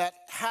that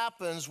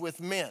happens with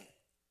men.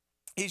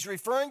 He's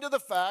referring to the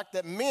fact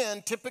that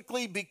men,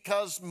 typically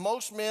because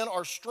most men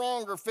are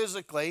stronger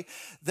physically,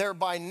 they're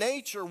by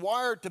nature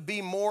wired to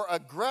be more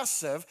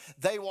aggressive.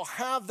 They will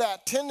have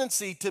that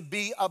tendency to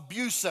be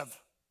abusive.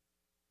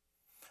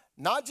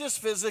 Not just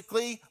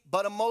physically,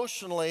 but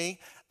emotionally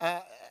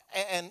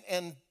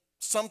and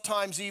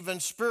sometimes even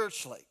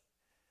spiritually.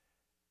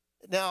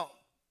 Now,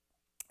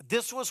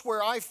 this was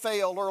where I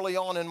failed early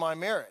on in my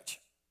marriage.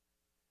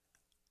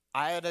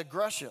 I had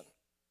aggression.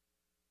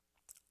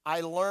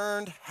 I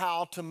learned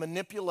how to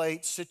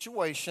manipulate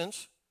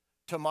situations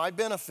to my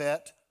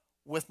benefit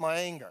with my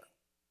anger.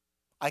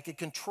 I could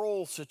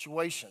control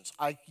situations.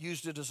 I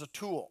used it as a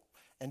tool.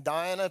 And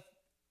Diana,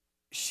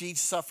 she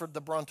suffered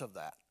the brunt of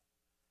that.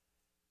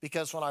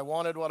 Because when I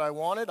wanted what I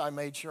wanted, I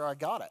made sure I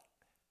got it.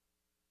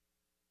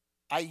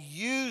 I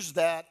used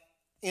that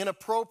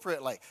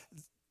inappropriately.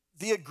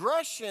 The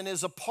aggression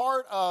is a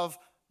part of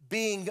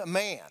being a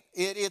man.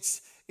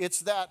 It's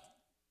that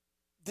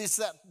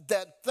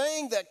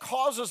thing that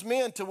causes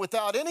men to,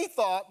 without any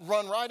thought,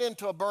 run right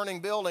into a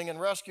burning building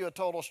and rescue a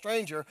total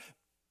stranger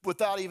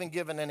without even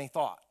giving any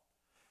thought.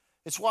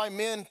 It's why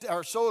men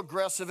are so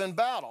aggressive in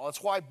battle.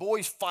 It's why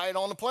boys fight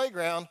on the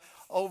playground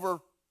over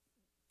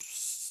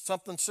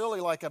something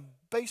silly like a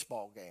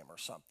baseball game or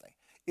something.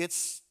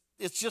 It's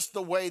just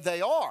the way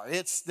they are.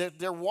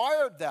 They're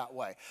wired that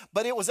way.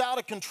 But it was out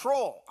of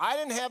control. I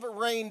didn't have it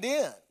reined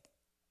in.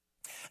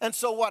 And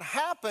so what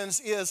happens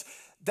is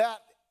that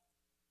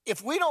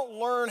if we don't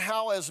learn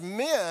how as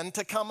men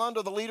to come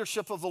under the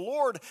leadership of the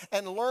Lord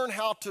and learn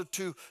how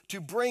to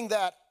bring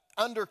that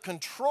under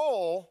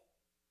control,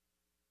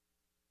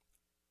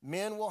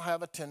 men will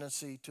have a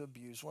tendency to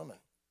abuse women.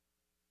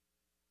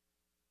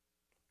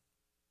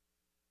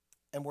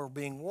 And we're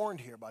being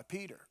warned here by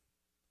Peter.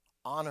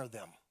 Honor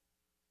them.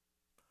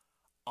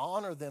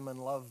 Honor them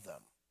and love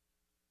them.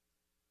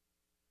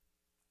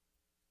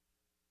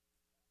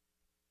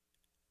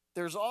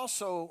 There's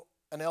also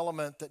an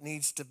element that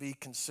needs to be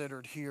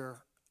considered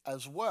here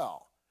as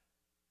well,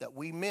 that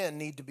we men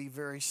need to be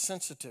very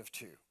sensitive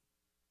to.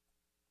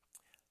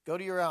 Go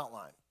to your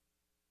outline.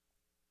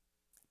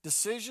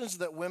 Decisions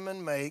that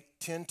women make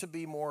tend to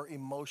be more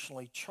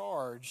emotionally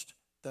charged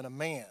than a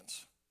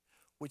man's,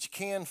 which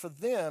can, for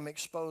them,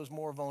 expose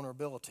more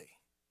vulnerability.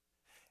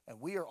 And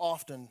we are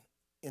often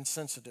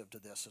insensitive to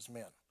this as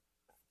men.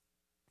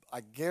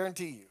 I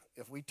guarantee you,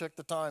 if we took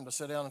the time to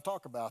sit down and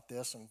talk about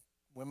this and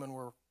women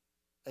were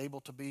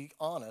able to be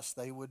honest,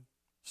 they would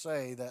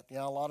say that,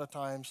 yeah, a lot of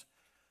times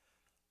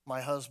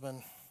my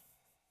husband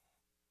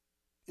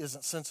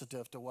isn't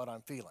sensitive to what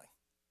I'm feeling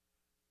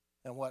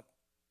and what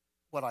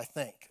I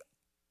think.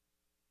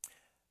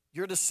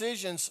 Your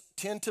decisions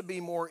tend to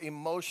be more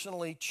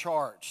emotionally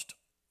charged.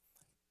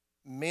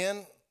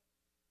 Men,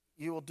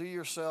 you will do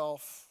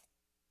yourself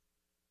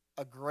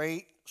a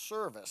great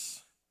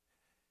service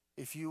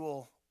if you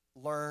will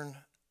learn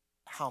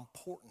how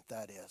important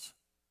that is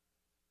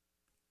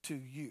to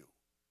you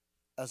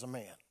as a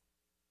man.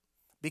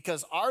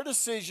 Because our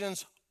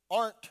decisions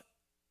aren't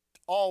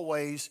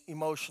always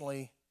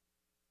emotionally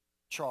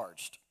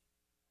charged.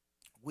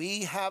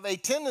 We have a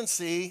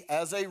tendency,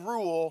 as a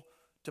rule,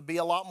 to be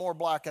a lot more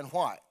black and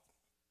white.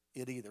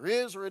 It either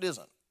is or it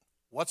isn't.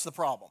 What's the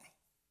problem?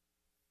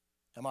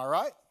 Am I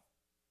right?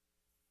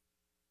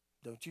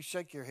 Don't you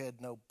shake your head,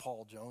 no,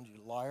 Paul Jones,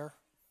 you liar.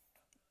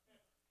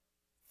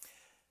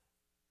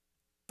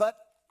 But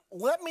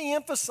let me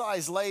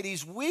emphasize,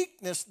 ladies,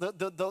 weakness,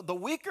 the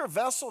weaker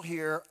vessel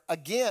here,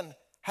 again,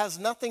 has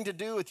nothing to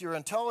do with your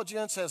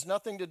intelligence, has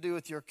nothing to do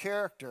with your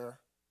character.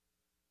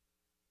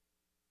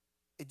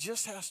 It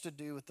just has to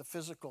do with the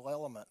physical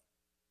element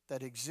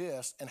that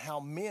exists and how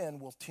men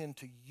will tend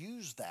to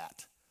use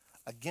that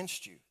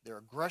against you. Their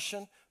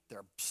aggression,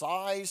 their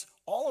size,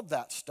 all of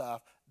that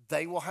stuff,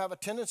 they will have a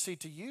tendency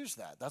to use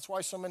that. That's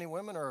why so many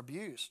women are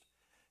abused,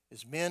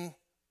 is men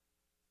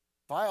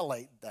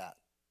violate that.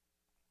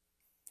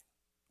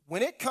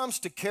 When it comes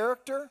to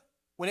character,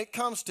 when it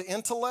comes to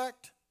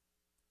intellect,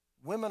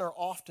 women are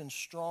often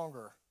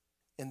stronger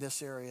in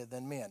this area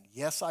than men.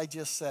 Yes, I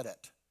just said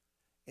it.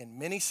 In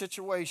many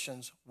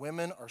situations,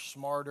 women are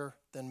smarter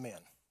than men.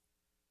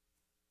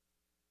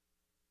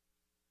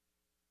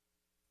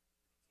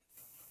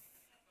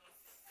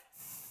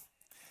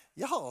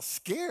 Y'all are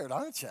scared,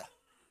 aren't you?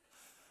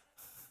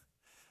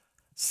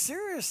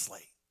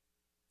 Seriously.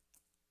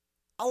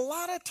 A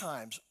lot of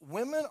times,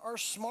 women are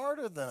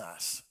smarter than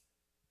us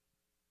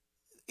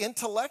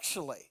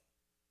intellectually.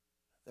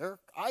 Their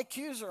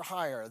IQs are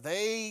higher.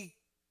 They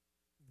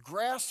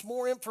grasp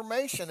more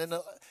information.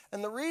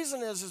 And the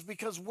reason is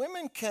because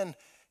women can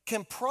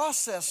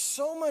process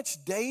so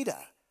much data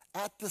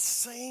at the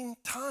same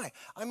time.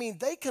 I mean,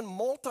 they can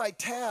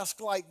multitask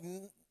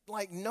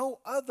like no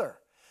other.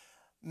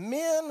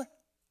 Men,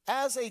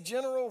 as a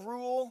general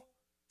rule,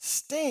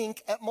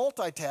 stink at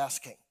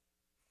multitasking.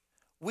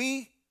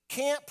 We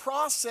can't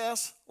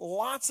process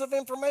lots of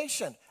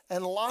information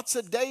and lots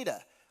of data.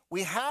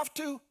 We have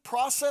to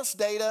process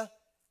data,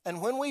 and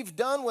when we've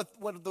done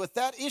with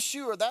that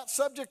issue or that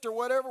subject or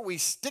whatever, we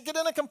stick it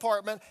in a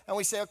compartment and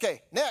we say,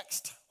 okay,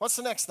 next. What's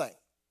the next thing?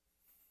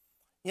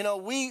 You know,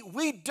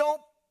 we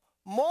don't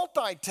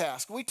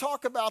multitask. We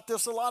talk about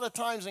this a lot of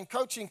times in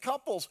coaching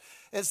couples,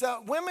 is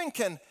that women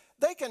can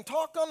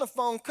talk on the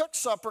phone, cook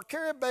supper,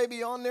 carry a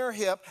baby on their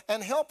hip,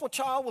 and help a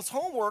child with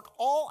homework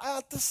all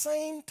at the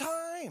same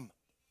time.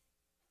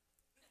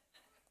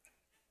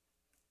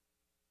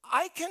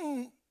 I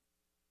can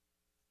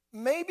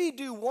maybe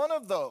do one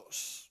of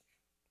those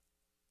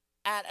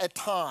at a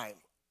time.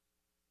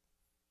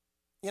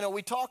 You know,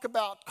 we talk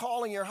about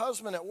calling your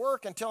husband at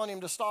work and telling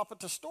him to stop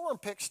at the store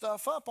and pick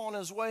stuff up on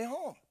his way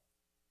home.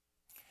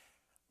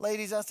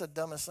 Ladies, that's the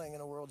dumbest thing in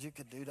the world you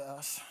could do to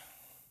us.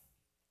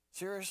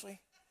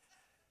 Seriously.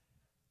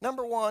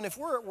 Number one, if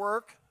we're at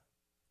work,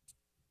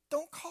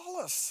 don't call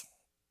us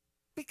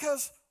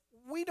because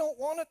we don't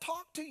want to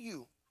talk to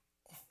you.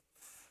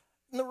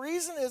 And the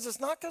reason is it's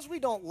not because we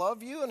don't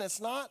love you, and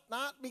it's not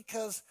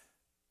because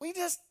we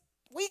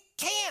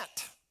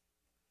can't.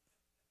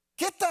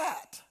 Get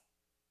that.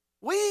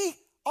 We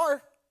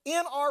are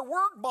in our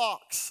work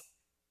box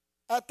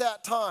at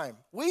that time.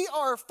 We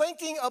are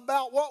thinking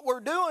about what we're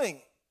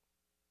doing.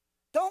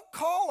 Don't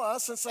call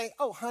us and say,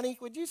 oh, honey,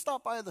 would you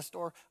stop by the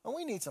store? And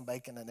we need some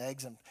bacon and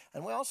eggs,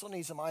 and we also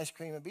need some ice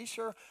cream, and be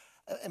sure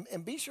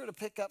to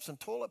pick up some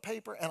toilet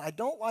paper. And I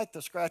don't like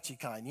the scratchy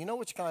kind. You know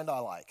which kind I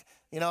like.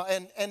 You know,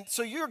 and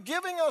so you're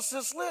giving us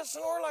this list,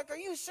 and we're like, are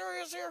you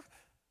serious here?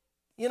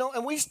 You know,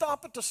 and we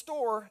stop at the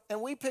store,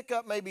 and we pick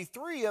up maybe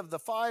 3 of the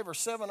 5 or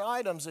 7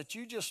 items that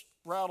you just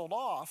rattled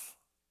off.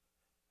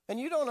 And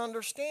you don't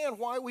understand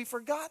why we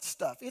forgot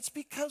stuff. It's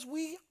because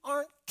we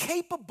aren't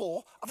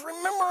capable of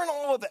remembering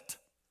all of it.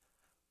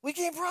 We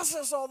can't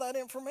process all that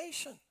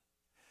information.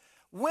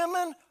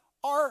 Women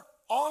are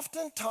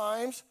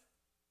oftentimes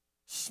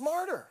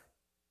smarter.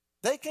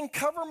 They can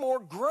cover more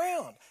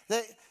ground.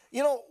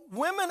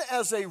 Women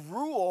as a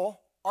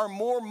rule are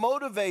more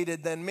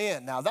motivated than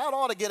men. Now, that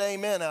ought to get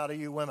amen out of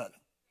you women,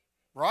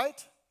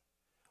 right?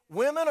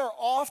 Women are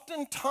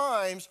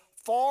oftentimes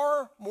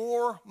far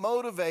more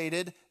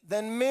motivated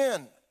than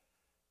men.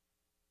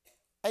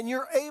 And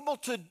you're able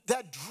to,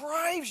 that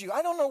drives you.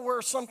 I don't know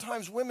where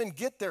sometimes women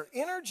get their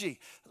energy.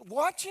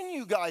 Watching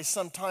you guys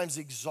sometimes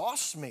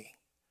exhausts me.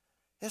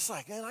 It's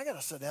like, man, I got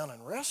to sit down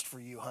and rest for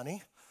you,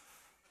 honey.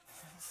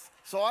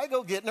 So I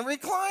go get in a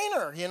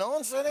recliner,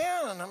 and sit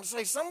down. And I'm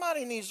saying,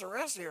 somebody needs to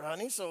rest here,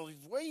 honey. So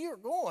the way you're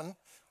going,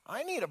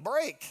 I need a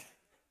break.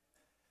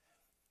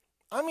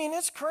 I mean,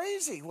 it's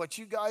crazy what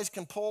you guys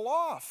can pull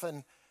off.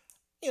 And,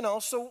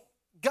 so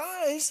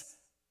guys,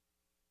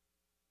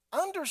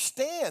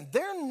 understand,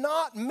 they're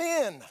not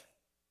men.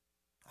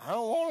 I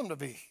don't want them to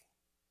be.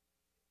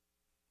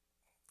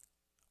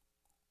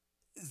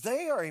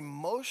 They are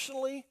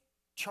emotionally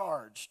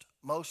charged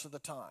most of the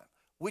time.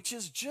 which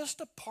is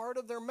just a part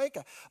of their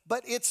makeup.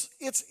 But it's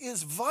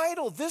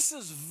vital. This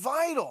is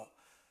vital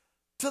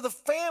to the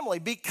family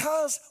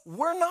because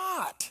we're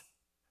not.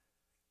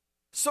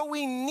 So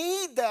we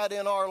need that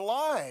in our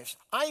lives.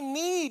 I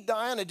need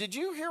Diana. Did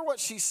you hear what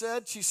she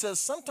said? She says,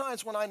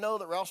 sometimes when I know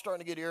that Ralph's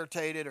starting to get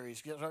irritated or he's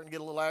starting to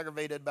get a little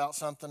aggravated about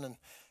something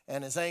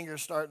and his anger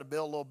is starting to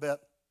build a little bit,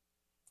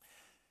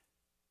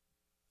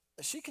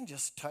 she can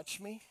just touch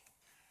me.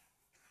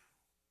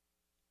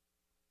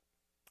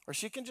 Or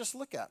she can just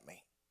look at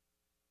me.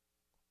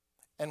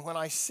 And when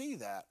I see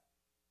that,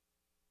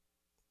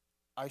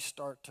 I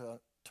start to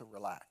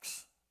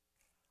relax.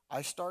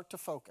 I start to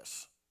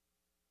focus.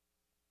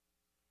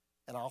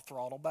 And I'll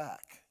throttle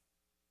back.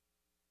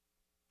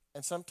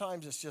 And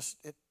sometimes it's just,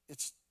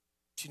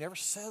 she never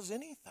says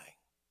anything.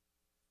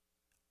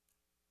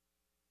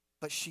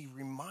 But she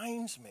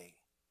reminds me,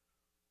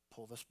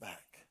 pull this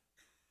back.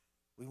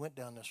 We went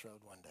down this road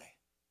one day.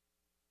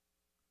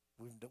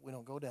 We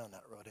don't go down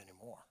that road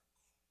anymore.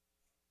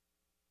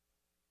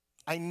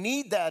 I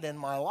need that in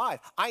my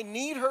life. I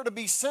need her to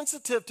be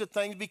sensitive to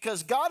things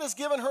because God has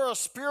given her a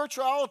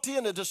spirituality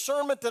and a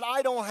discernment that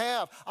I don't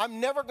have. I'm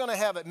never going to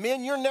have it.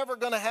 Men, you're never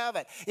going to have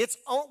it.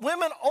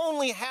 Women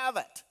only have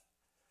it.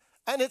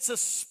 And it's a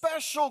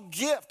special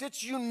gift.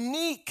 It's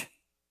unique.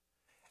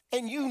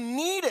 And you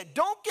need it.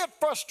 Don't get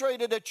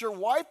frustrated at your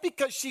wife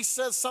because she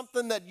says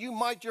something that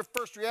your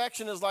first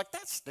reaction is like,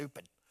 that's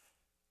stupid.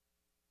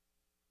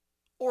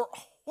 Or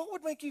what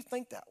would make you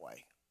think that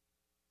way?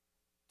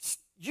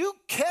 You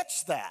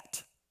catch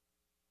that.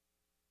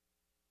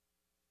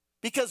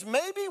 Because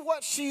maybe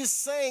what she's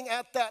saying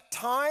at that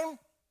time,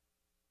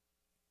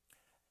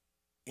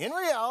 in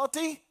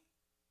reality,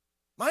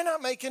 might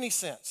not make any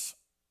sense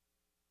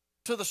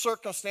to the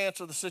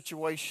circumstance or the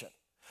situation.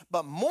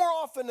 But more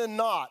often than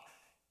not,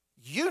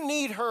 you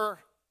need her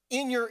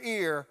in your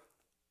ear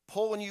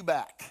pulling you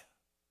back.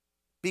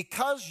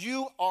 Because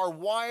you are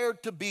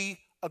wired to be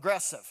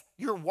aggressive.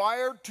 You're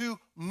wired to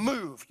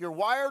move. You're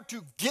wired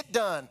to get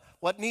done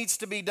what needs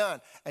to be done.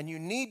 And you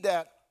need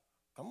that.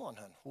 Come on,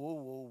 hon. Whoa,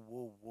 whoa,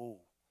 whoa, whoa.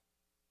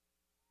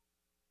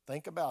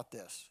 Think about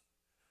this.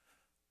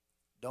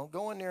 Don't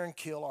go in there and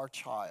kill our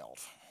child.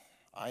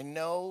 I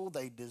know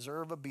they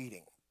deserve a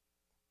beating.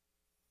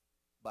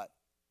 But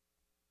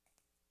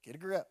get a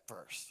grip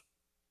first.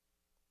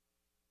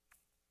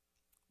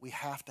 We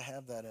have to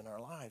have that in our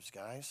lives,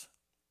 guys.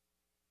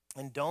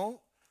 And don't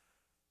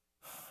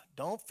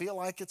feel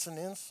like it's an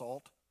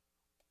insult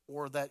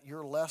or that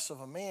you're less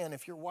of a man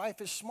if your wife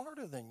is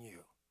smarter than you.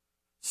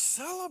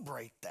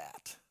 Celebrate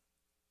that.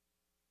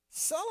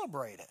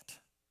 Celebrate it.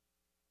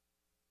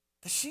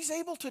 That she's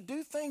able to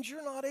do things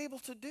you're not able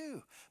to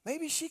do.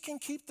 Maybe she can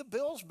keep the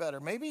bills better.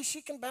 Maybe she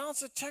can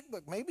balance a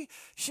checkbook. Maybe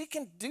she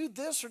can do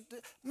this or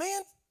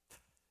man,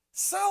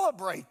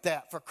 celebrate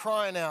that for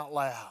crying out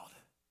loud.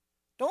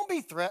 Don't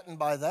be threatened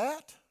by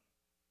that.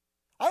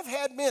 I've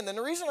had men, and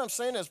the reason I'm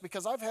saying this is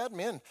because I've had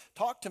men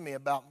talk to me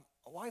about,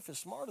 my wife is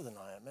smarter than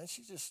I am, man.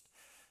 She's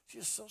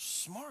just so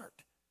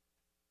smart.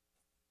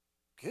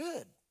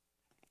 Good.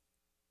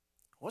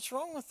 What's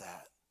wrong with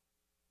that?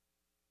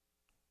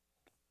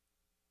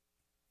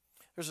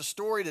 There's a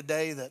story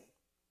today that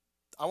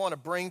I want to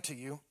bring to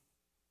you.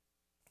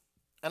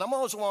 And I'm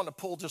always wanting to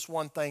pull just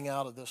one thing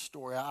out of this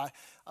story. I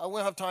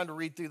won't have time to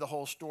read through the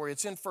whole story.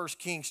 It's in 1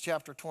 Kings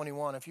chapter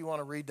 21. If you want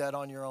to read that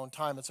on your own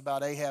time, it's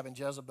about Ahab and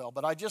Jezebel.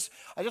 But I just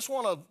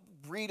want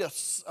to read a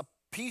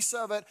piece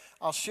of it.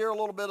 I'll share a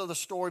little bit of the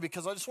story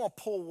because I just want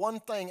to pull one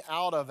thing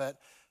out of it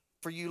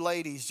for you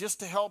ladies, just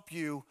to help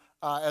you,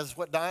 as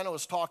what Diana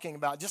was talking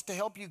about, just to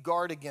help you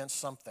guard against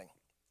something.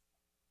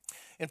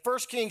 In 1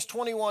 Kings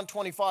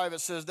 21:25, it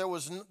says, there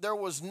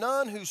was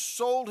none who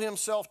sold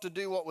himself to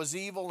do what was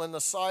evil in the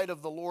sight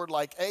of the Lord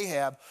like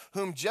Ahab,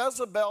 whom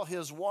Jezebel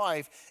his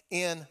wife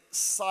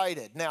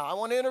incited. Now, I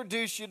want to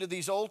introduce you to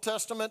this Old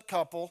Testament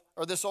couple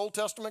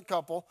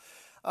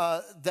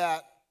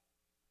that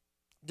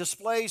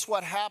displays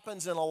what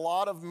happens in a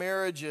lot of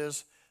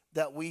marriages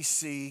that we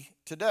see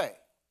today.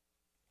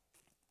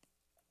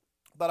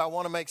 But I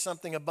want to make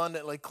something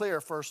abundantly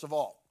clear, first of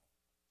all.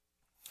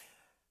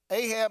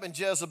 Ahab and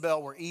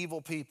Jezebel were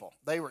evil people.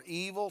 They were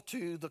evil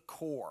to the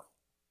core.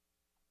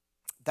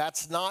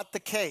 That's not the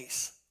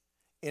case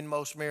in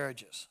most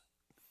marriages.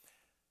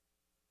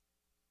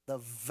 The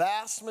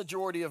vast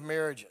majority of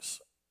marriages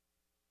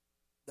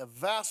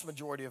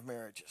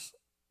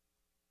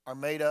are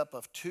made up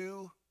of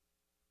two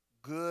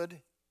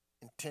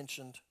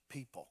good-intentioned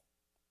people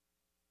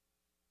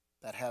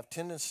that have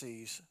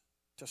tendencies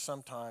to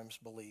sometimes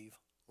believe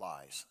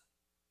lies.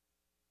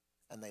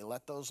 And they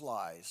let those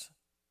lies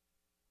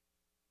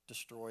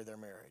destroy their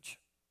marriage.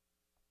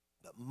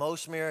 But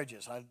most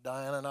marriages,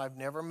 Diana and I have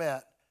never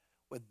met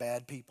with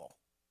bad people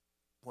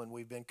when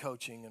we've been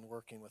coaching and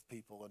working with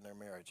people in their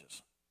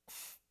marriages.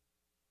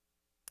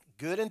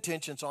 Good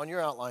intentions on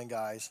your outline,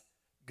 guys.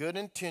 Good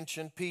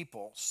intentioned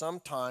people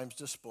sometimes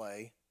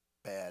display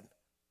bad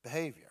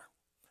behavior.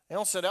 They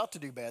don't set out to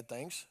do bad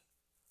things.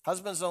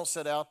 Husbands don't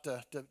set out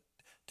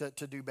to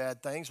to do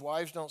bad things.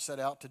 Wives don't set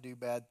out to do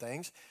bad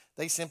things.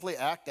 They simply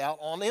act out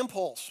on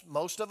impulse.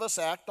 Most of us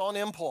act on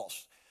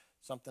impulse.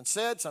 Something's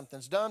said,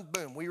 something's done,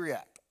 boom, we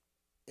react.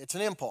 It's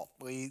an impulse.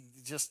 We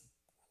just,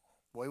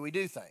 the way we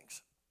do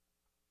things.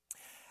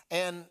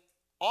 And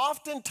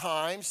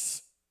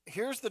oftentimes,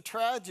 here's the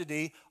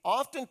tragedy,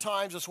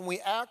 oftentimes it's when we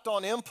act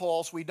on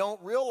impulse, we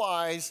don't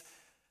realize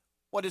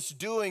what it's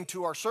doing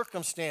to our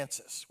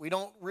circumstances. We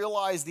don't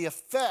realize the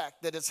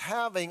effect that it's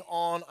having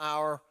on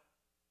our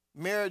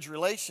marriage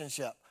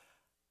relationship.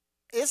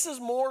 This is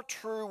more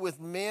true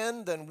with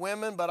men than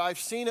women, but I've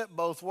seen it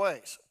both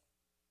ways.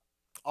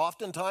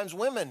 Oftentimes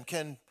women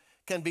can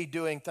be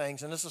doing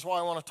things, and this is why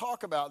I want to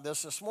talk about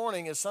this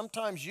morning, is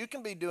sometimes you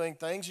can be doing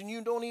things and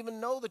you don't even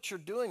know that you're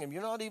doing them.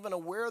 You're not even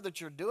aware that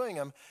you're doing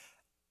them,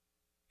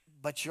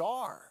 but you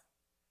are.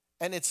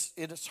 And it's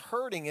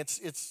hurting.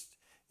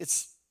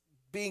 It's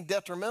being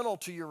detrimental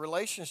to your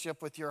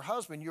relationship with your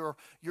husband.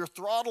 You're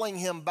throttling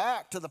him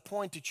back to the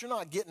point that you're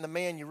not getting the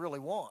man you really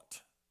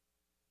want.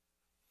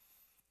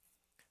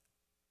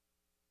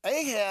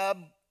 Ahab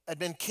had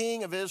been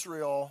king of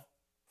Israel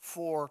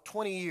for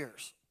 20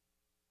 years.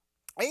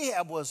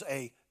 Ahab was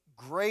a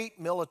great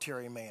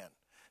military man.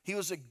 He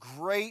was a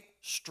great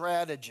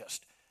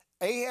strategist.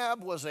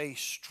 Ahab was a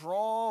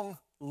strong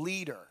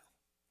leader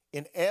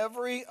in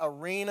every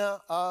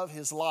arena of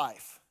his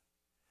life,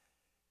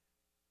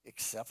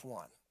 except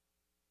one.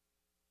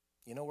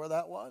 You know where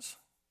that was?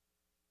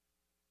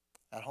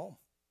 At home.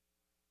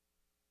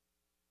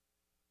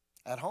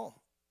 At home.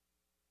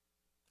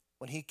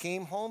 When he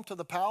came home to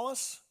the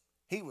palace,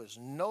 he was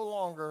no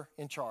longer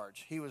in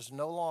charge. He was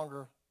no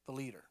longer the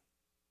leader.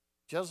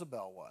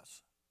 Jezebel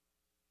was.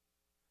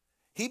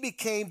 He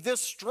became this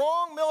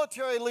strong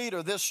military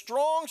leader, this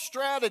strong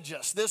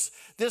strategist,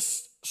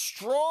 this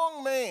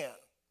strong man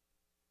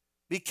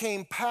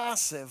became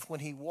passive when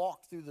he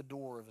walked through the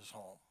door of his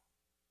home.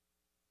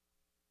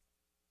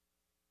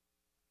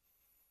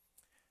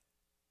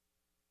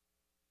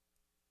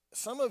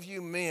 Some of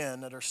you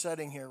men that are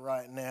sitting here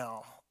right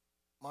now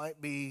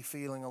might be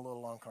feeling a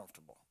little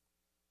uncomfortable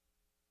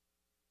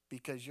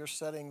because you're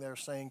sitting there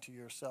saying to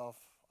yourself,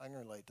 I can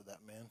relate to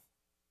that man.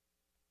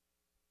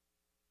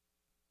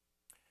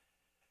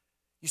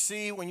 You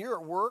see, when you're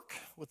at work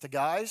with the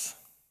guys,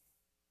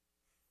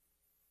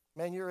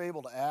 man, you're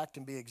able to act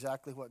and be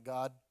exactly what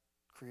God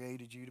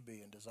created you to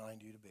be and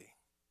designed you to be,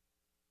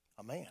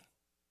 a man.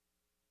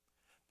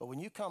 But when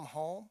you come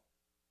home,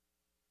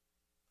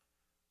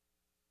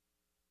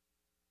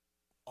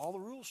 all the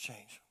rules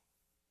change.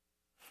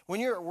 When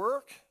you're at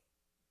work,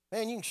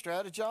 man, you can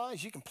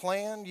strategize, you can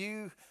plan,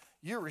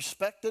 you're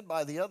respected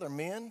by the other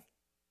men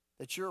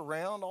that you're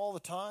around all the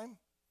time.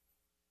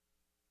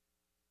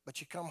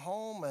 But you come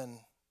home and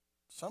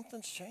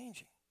something's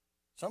changing.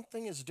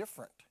 Something is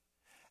different.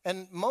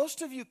 And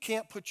most of you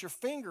can't put your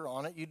finger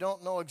on it. You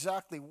don't know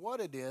exactly what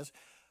it is,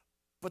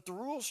 but the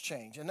rules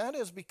change. And that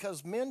is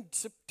because men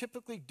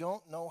typically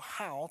don't know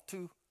how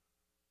to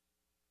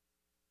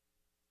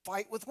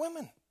fight with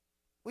women.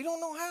 We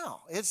don't know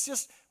how. It's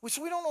just, we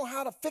don't know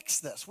how to fix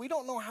this. We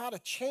don't know how to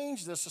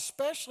change this,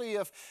 especially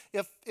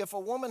if a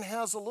woman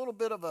has a little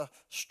bit of a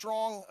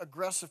strong,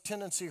 aggressive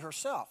tendency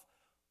herself.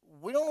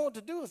 We don't know what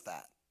to do with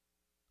that.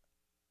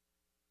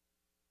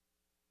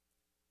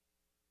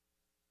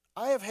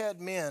 I have had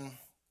men,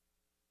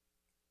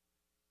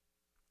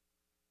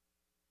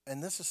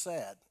 and this is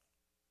sad,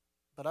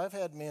 but I've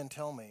had men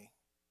tell me,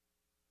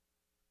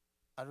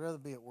 I'd rather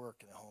be at work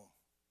than at home.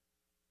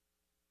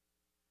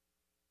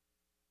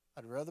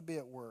 I'd rather be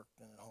at work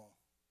than at home.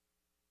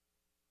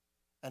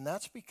 And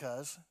that's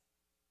because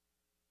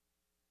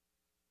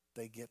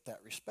they get that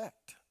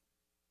respect.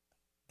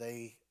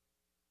 They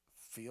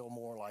feel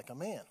more like a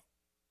man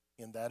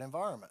in that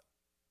environment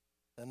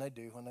than they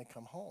do when they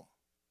come home.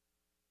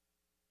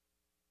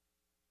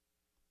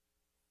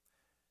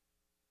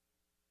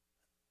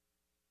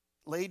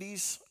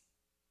 Ladies,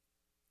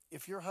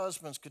 if your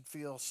husbands could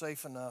feel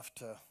safe enough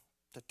to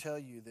tell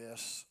you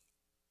this,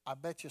 I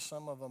bet you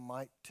some of them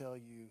might tell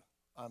you,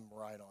 I'm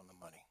right on the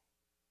money.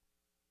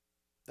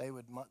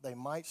 They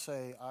might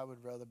say, I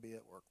would rather be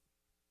at work.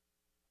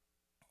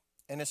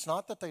 And it's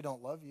not that they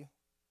don't love you.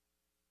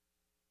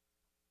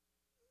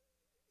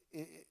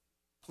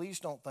 Please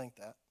don't think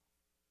that.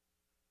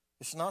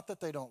 It's not that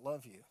they don't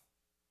love you.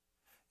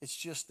 It's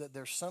just that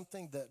there's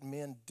something that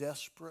men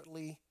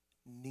desperately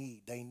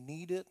need. They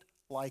need it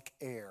like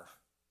air,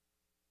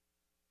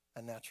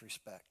 and that's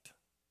respect.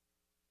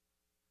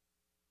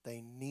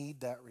 They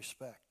need that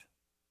respect.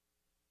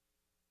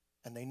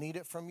 And they need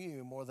it from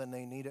you more than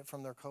they need it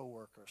from their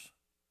coworkers,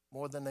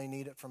 more than they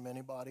need it from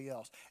anybody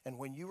else. And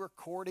when you were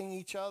courting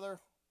each other,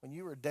 when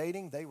you were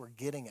dating, they were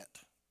getting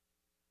it.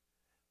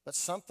 But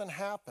something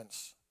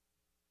happens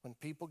when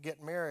people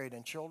get married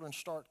and children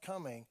start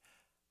coming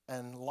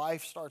and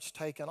life starts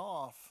taking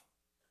off.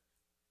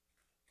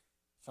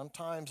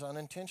 Sometimes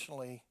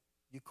unintentionally,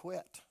 you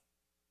quit.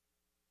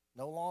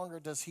 No longer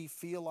does he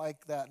feel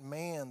like that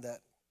man that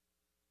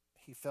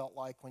he felt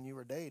like when you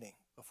were dating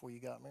before you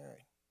got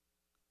married.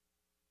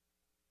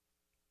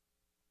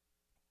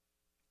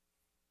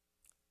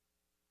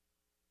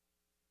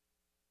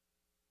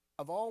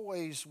 I've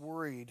always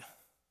worried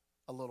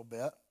a little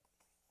bit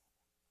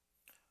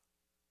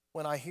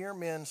when I hear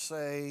men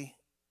say,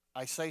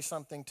 I say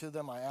something to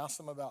them, I ask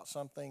them about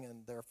something,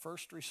 and their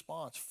first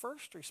response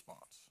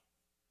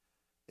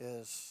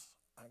is,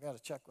 I got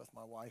to check with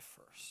my wife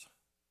first.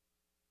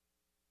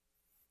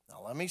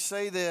 Now, let me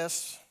say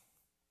this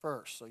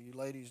first so you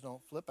ladies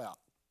don't flip out.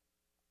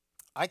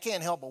 I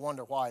can't help but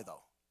wonder why,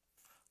 though.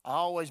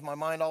 My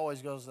mind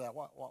always goes to that.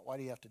 Why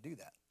do you have to do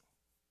that?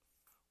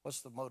 What's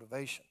the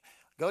motivation?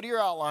 Go to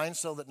your outline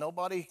so that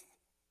nobody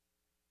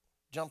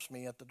jumps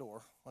me at the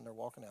door when they're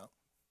walking out.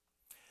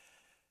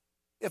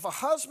 If a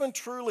husband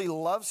truly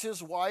loves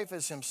his wife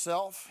as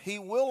himself, he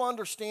will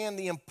understand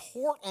the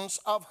importance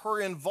of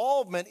her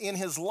involvement in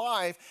his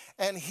life,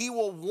 and he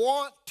will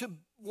want to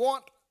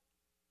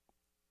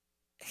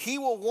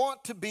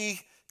be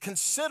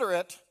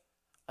considerate.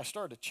 I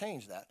started to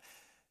change that.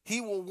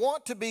 He will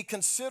want to be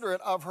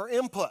considerate of her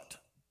input.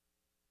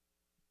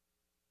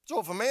 So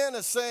if a man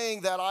is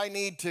saying that I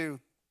need to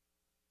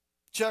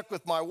check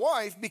with my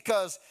wife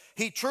because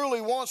he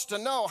truly wants to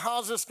know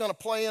how's this going to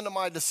play into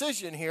my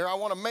decision here, I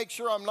want to make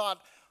sure I'm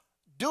not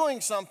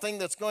doing something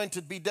that's going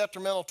to be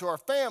detrimental to our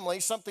family,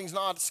 something's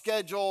not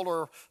scheduled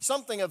or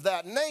something of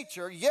that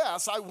nature,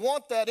 yes, I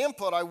want that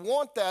input, I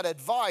want that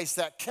advice,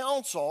 that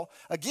counsel.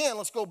 Again,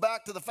 let's go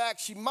back to the fact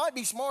she might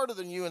be smarter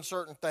than you in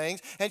certain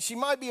things, and she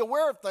might be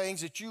aware of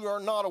things that you are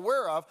not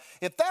aware of.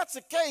 If that's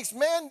the case,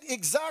 man,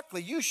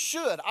 exactly, you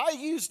should. I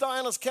use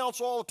Diana's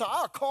counsel all the time.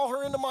 I'll call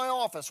her into my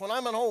office when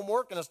I'm at home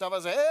working and stuff. I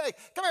say, hey,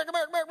 come here.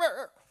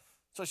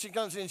 So she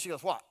comes in and she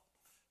goes, what?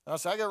 And I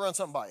say, I got to run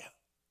something by you.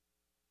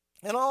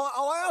 And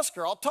I'll ask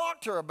her, I'll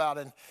talk to her about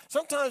it. And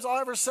sometimes I'll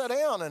have her sit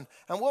down and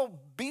we'll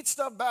beat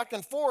stuff back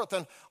and forth.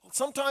 And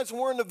sometimes when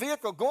we're in the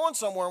vehicle going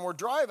somewhere and we're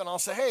driving, I'll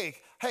say,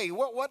 hey,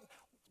 what,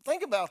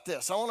 think about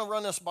this. I want to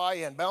run this by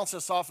you and bounce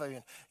this off of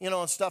you,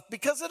 and stuff,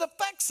 because it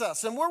affects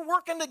us and we're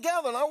working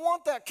together. And I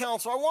want that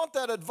counsel. I want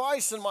that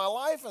advice in my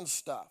life and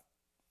stuff.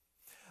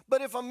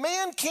 But if a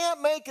man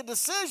can't make a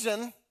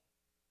decision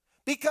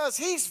because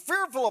he's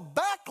fearful of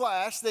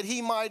backlash that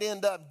he might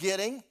end up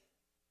getting,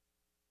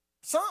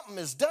 something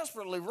is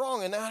desperately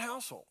wrong in that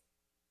household.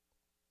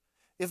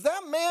 If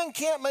that man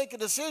can't make a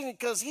decision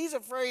because he's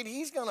afraid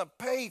he's going to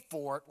pay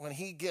for it when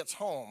he gets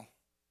home,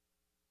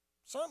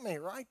 something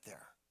ain't right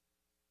there.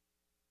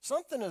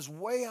 Something is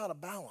way out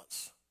of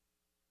balance.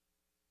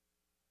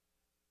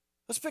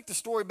 Let's pick the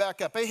story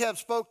back up. Ahab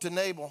spoke to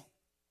Naboth,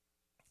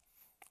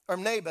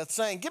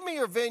 saying, Give me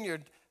your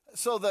vineyard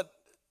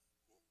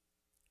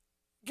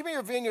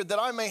that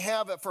I may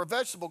have it for a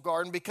vegetable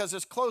garden, because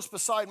it's close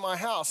beside my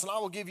house, and I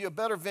will give you a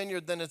better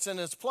vineyard than it's in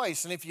its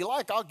place. And if you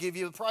like, I'll give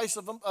you the price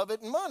of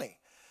it in money.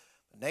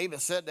 But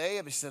Naboth said to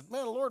Ahab, he said,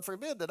 man, the Lord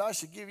forbid that I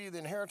should give you the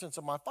inheritance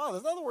of my father.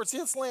 In other words,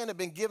 his land had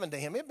been given to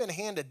him. It had been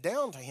handed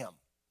down to him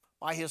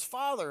by his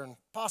father and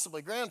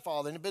possibly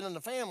grandfather, and it had been in the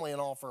family and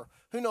all for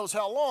who knows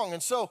how long.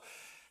 And so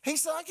he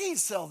said, I can't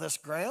sell this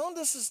ground.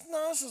 This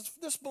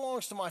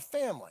belongs to my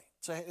family.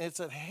 It's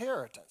an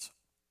inheritance.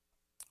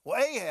 Well,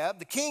 Ahab,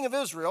 the king of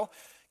Israel,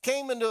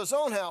 came into his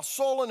own house,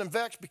 sullen and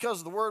vexed because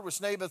of the word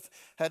which Naboth,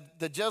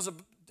 the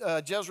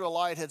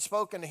Jezreelite, had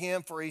spoken to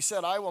him. For he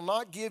said, I will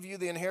not give you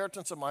the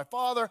inheritance of my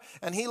father.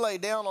 And he lay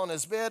down on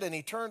his bed, and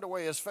he turned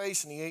away his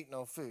face, and he ate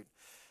no food.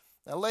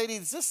 Now,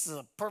 ladies, this is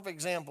a perfect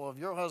example of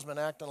your husband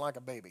acting like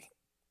a baby.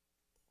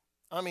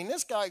 I mean,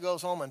 this guy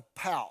goes home and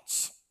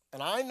pouts.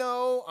 And I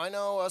know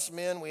us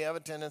men, we have a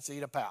tendency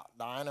to pout.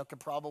 Diana could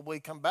probably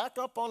come back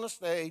up on the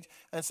stage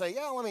and say,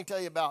 yeah, let me tell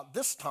you about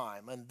this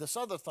time and this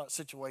other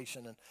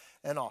situation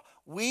and all.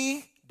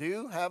 We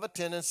do have a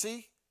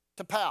tendency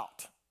to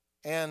pout.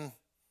 And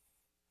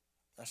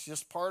that's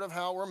just part of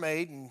how we're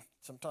made, and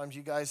sometimes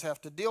you guys have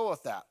to deal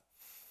with that.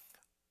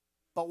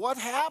 But what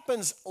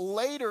happens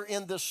later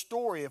in this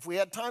story, if we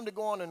had time to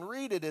go on and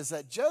read it, is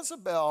that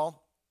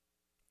Jezebel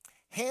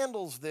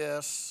handles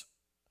this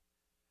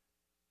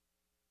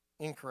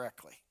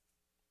incorrectly.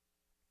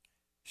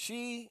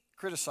 She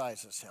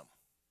criticizes him.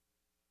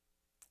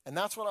 And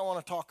that's what I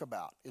want to talk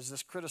about, is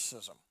this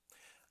criticism.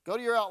 Go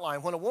to your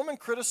outline. When a woman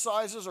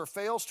criticizes or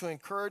fails to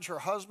encourage her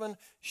husband,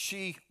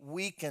 she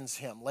weakens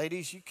him.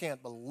 Ladies, you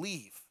can't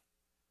believe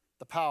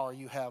the power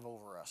you have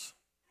over us.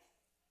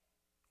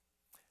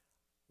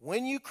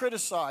 When you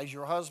criticize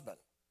your husband,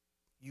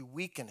 you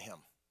weaken him.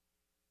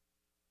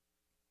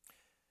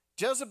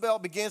 Jezebel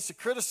begins to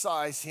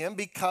criticize him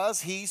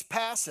because he's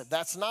passive.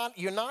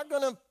 You're not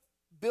going to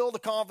build the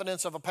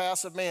confidence of a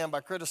passive man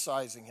by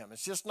criticizing him.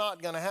 It's just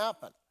not going to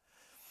happen.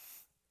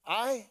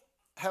 I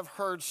have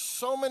heard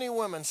so many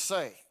women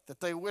say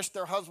that they wish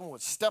their husband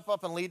would step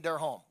up and lead their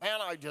home. Man,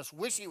 I just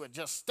wish he would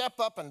just step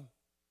up and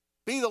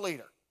be the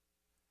leader.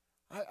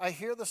 I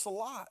hear this a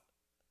lot.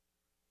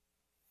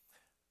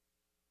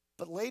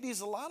 But ladies,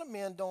 a lot of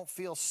men don't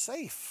feel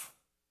safe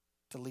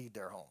to lead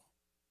their home,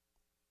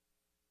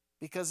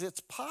 because it's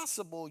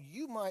possible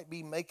you might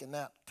be making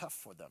that tough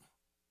for them.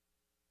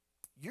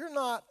 You're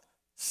not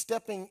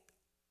stepping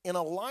in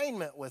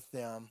alignment with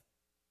them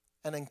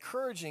and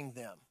encouraging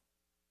them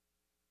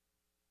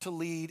to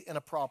lead in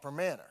a proper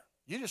manner.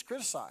 You just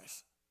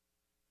criticize.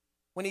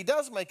 When he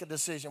does make a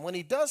decision, when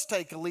he does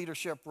take a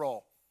leadership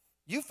role,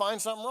 you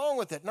find something wrong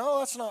with it. No,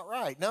 that's not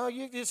right. No,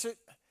 you just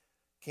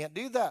can't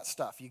do that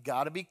stuff. You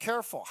got to be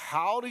careful.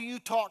 How do you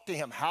talk to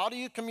him? How do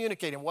you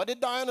communicate him? What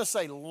did Diana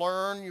say?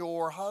 Learn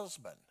your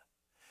husband.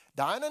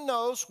 Diana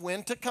knows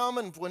when to come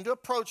and when to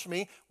approach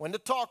me, when to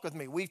talk with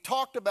me. We've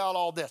talked about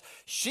all this.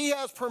 She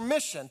has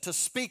permission to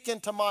speak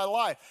into my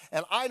life,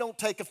 and I don't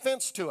take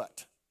offense to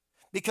it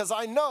because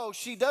I know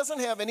she doesn't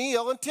have any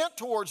ill intent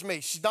towards me.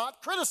 She's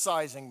not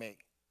criticizing me.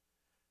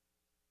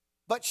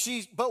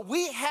 But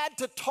we had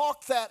to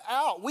talk that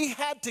out. We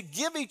had to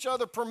give each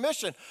other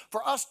permission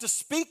for us to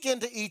speak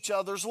into each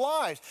other's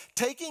lives,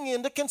 taking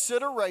into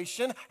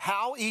consideration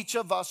how each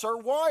of us are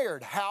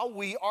wired, how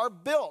we are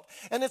built.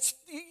 And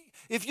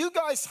if you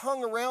guys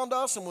hung around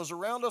us and was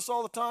around us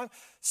all the time,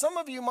 some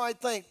of you might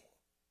think,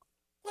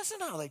 listen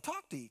to how they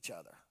talk to each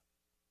other.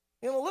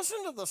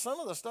 Listen to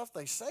some of the stuff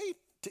they say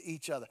to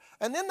each other.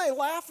 And then they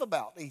laugh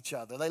about each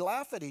other. They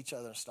laugh at each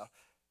other and stuff.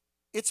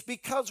 It's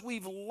because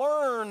we've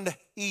learned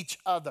each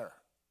other.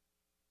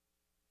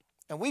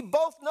 And we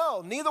both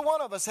know neither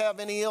one of us have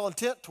any ill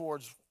intent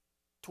towards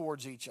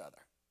each other.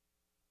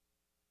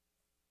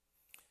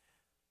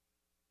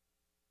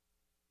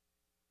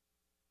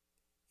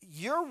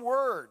 Your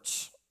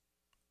words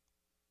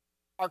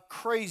are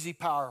crazy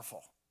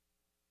powerful.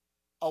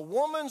 A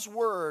woman's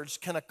words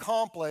can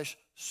accomplish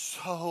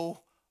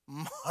so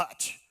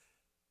much.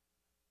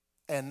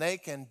 And they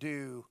can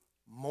do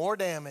more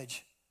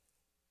damage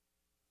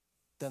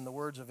than the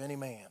words of any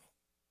man.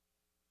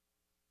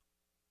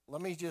 Let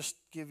me just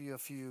give you a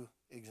few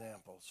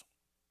examples.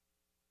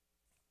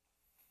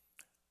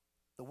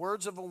 The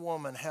words of a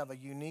woman have a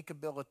unique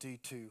ability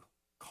to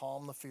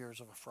calm the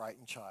fears of a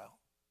frightened child.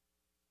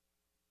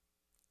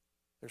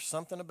 There's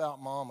something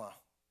about mama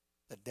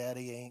that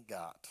daddy ain't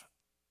got.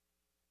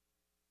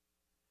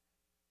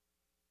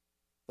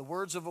 The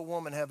words of a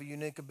woman have a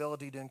unique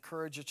ability to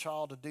encourage a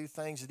child to do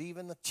things that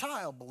even the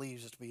child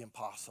believes is to be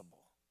impossible.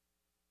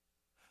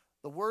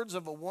 The words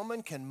of a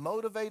woman can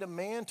motivate a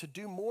man to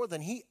do more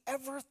than he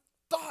ever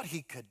thought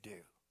he could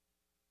do.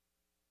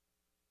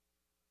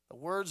 The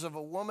words of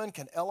a woman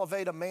can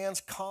elevate a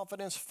man's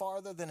confidence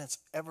farther than it's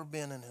ever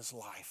been in his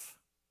life.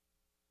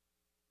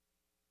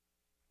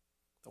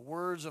 The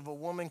words of a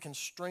woman can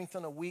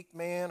strengthen a weak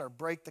man or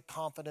break the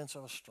confidence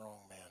of a strong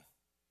man.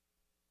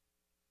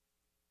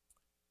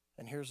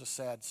 And here's a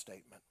sad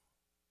statement.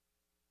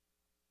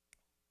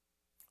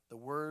 The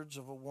words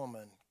of a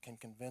woman can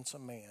convince a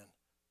man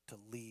to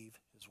leave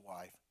his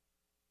wife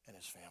and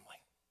his family.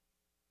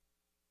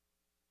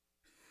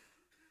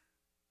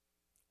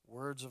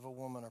 Words of a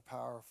woman are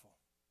powerful.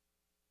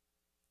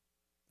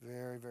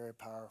 Very, very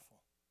powerful.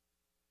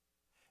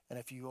 And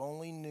if you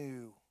only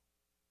knew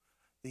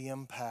the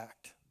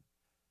impact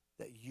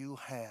that you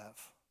have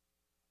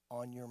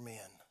on your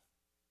men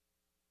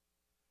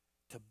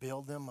to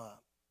build them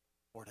up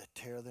or to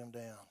tear them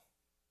down.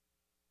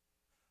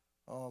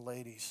 Oh,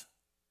 ladies,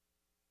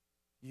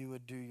 you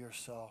would do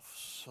yourself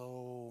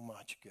so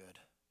much good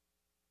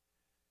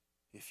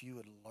if you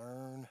would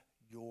learn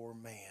your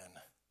man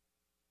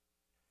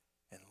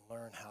and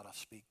learn how to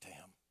speak to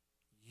him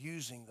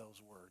using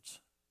those words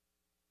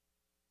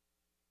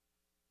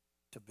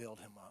to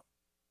build him up.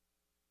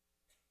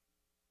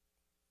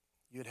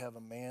 You'd have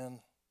a man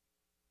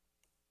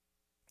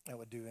that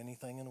would do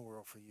anything in the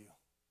world for you.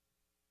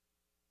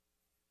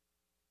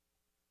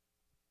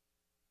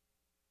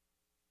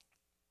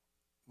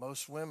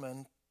 Most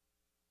women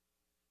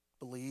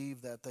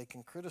believe that they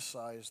can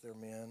criticize their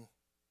men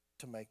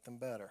to make them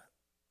better.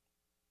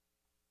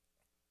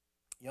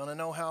 You want to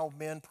know how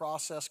men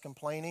process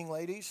complaining,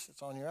 ladies?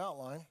 It's on your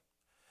outline.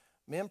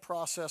 Men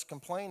process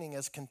complaining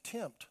as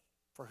contempt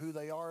for who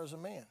they are as a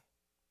man.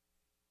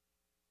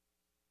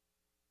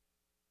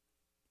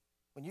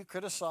 When you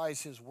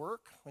criticize his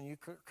work, when you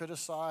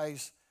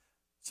criticize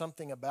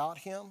something about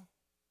him,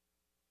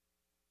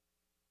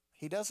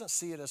 he doesn't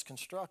see it as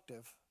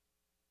constructive.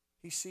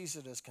 He sees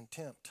it as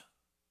contempt.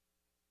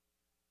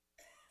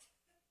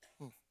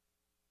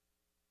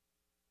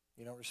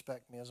 You don't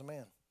respect me as a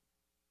man.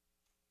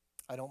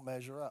 I don't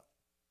measure up.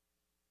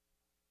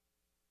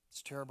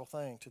 It's a terrible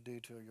thing to do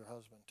to your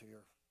husband,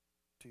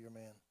 to your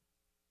man.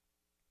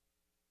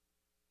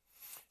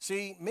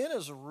 See, men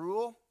as a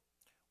rule,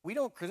 we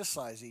don't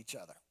criticize each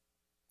other.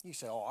 You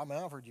say, oh,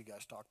 I've heard you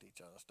guys talk to each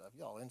other and stuff.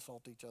 Y'all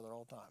insult each other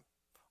all the time.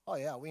 Oh,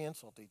 yeah, we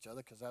insult each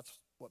other because that's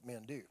what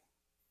men do.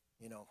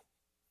 You know,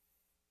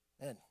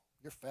 man,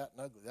 you're fat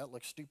and ugly. That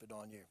looks stupid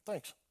on you.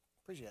 Thanks.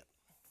 Appreciate it.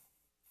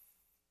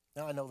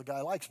 Now I know the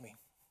guy likes me.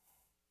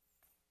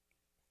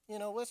 You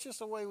know, that's just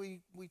the way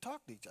we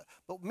talk to each other.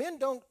 But men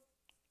don't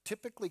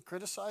typically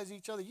criticize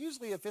each other.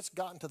 Usually if it's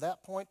gotten to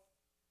that point,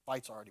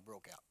 fights already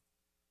broke out.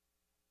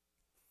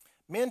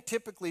 Men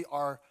typically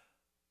are,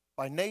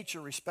 by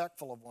nature,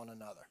 respectful of one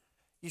another.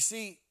 You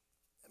see,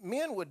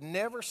 men would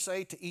never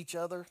say to each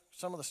other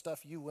some of the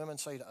stuff you women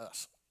say to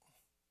us.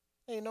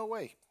 Hey, no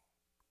way.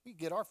 We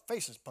get our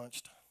faces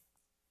punched.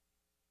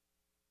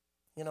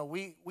 You know,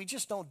 we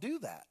just don't do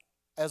that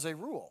as a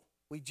rule.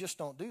 We just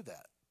don't do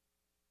that.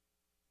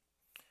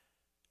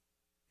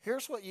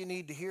 Here's what you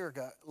need to hear,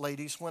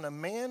 ladies. When a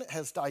man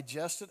has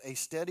digested a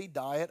steady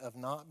diet of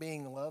not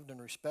being loved and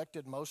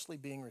respected, mostly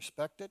being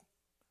respected,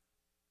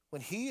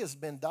 when he has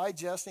been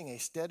digesting a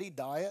steady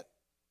diet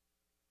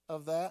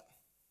of that,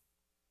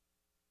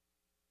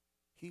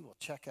 he will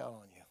check out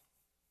on you.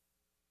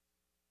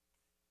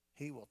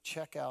 He will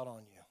check out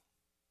on you.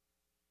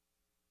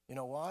 You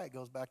know why? It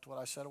goes back to what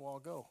I said a while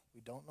ago. We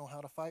don't know how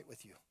to fight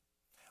with you.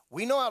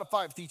 We know how to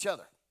fight with each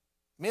other.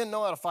 Men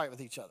know how to fight with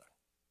each other,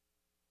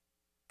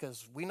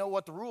 because we know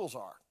what the rules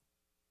are.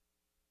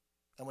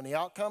 And when the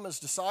outcome is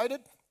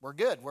decided, we're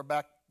good. We're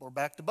back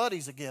to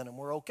buddies again, and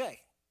we're okay.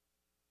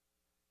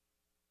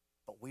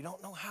 But we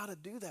don't know how to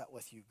do that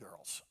with you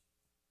girls,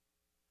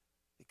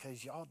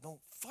 because y'all don't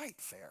fight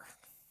fair.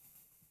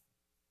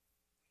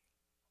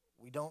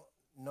 We don't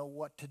know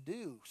what to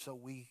do, so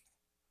we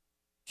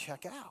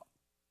check out.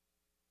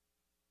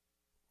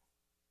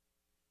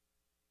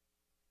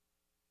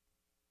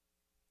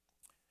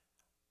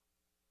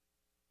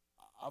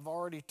 I've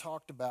already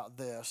talked about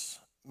this.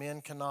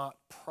 Men cannot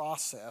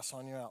process,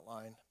 on your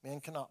outline,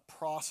 men cannot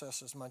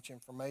process as much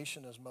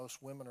information as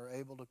most women are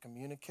able to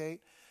communicate.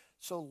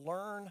 So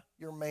learn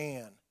your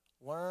man.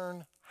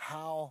 Learn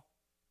how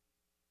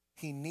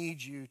he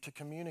needs you to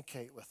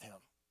communicate with him.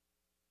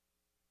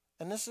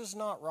 And this is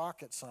not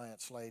rocket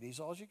science, ladies.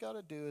 All you got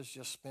to do is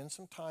just spend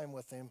some time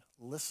with him,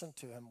 listen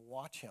to him,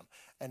 watch him,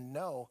 and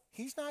know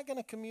he's not going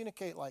to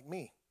communicate like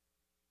me.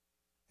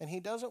 And he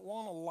doesn't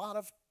want a lot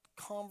of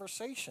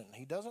conversation.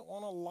 He doesn't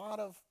want a lot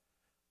of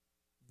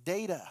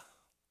data.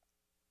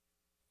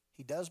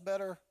 He does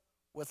better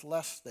with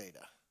less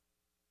data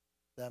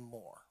than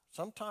more.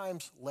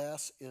 Sometimes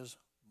less is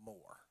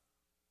more.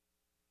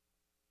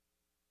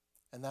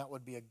 And that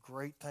would be a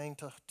great thing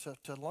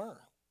to learn.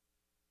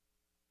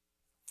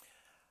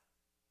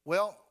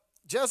 Well,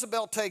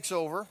 Jezebel takes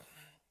over.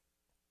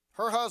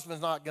 Her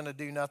husband's not going to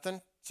do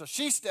nothing. So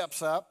she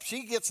steps up.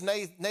 She gets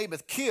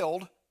Naboth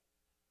killed.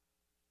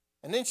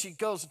 And then she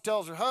goes and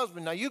tells her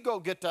husband, now you go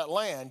get that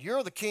land.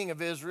 You're the king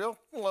of Israel.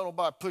 Don't let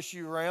nobody push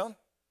you around.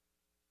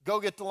 Go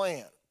get the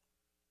land.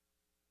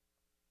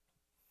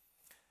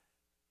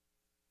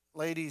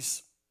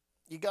 Ladies,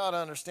 you got to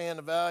understand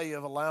the value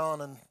of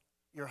allowing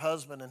your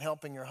husband and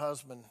helping your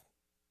husband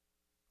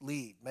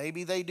lead.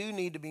 Maybe they do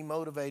need to be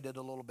motivated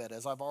a little bit.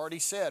 As I've already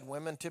said,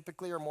 women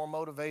typically are more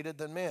motivated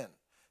than men.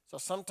 So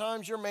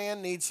sometimes your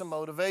man needs some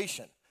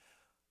motivation.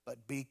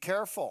 But be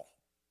careful.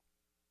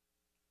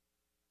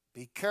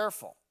 Be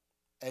careful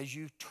as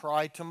you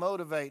try to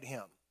motivate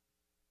him.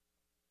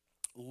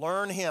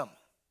 Learn him.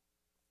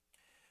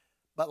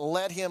 But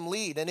let him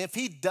lead. And if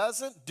he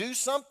doesn't do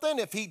something,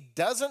 if he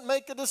doesn't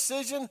make a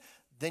decision,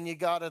 then you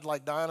got to,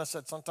 like Diana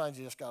said, sometimes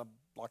you just got to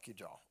block your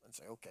jaw and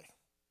say, okay,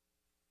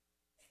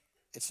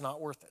 it's not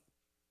worth it.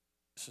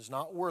 This is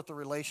not worth a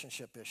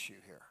relationship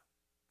issue here.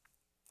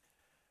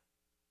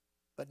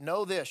 But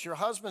know this, your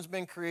husband's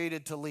been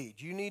created to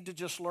lead. You need to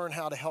just learn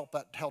how to help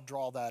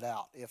draw that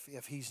out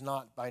if he's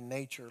not by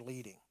nature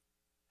leading.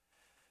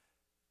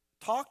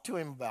 Talk to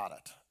him about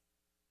it.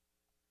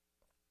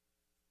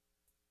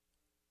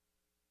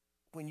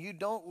 When you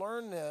don't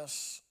learn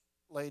this,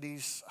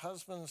 ladies,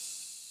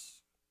 husbands,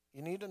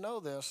 you need to know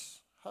this.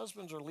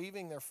 Husbands are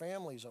leaving their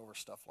families over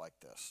stuff like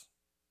this.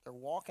 They're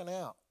walking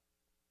out.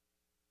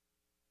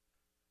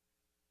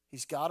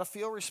 He's got to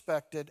feel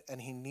respected,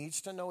 and he needs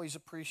to know he's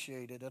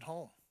appreciated at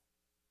home.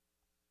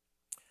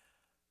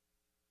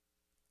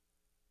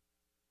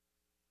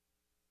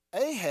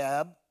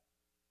 Ahab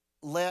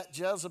let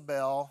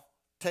Jezebel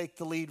take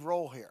the lead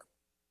role here.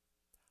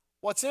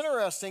 What's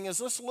interesting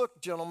is let's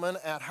look, gentlemen,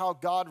 at how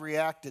God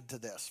reacted to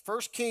this. 1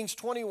 Kings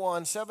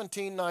 21,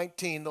 17,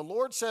 19. The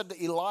Lord said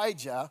to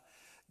Elijah,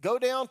 go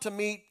down to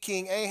meet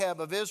King Ahab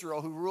of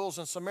Israel, who rules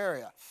in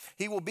Samaria.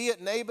 He will be at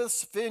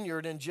Naboth's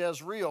vineyard in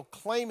Jezreel,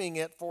 claiming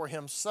it for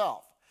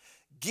himself.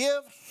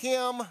 Give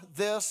him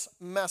this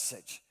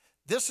message.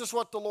 This is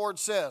what the Lord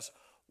says.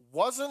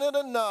 Wasn't it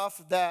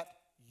enough that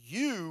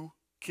you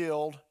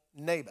killed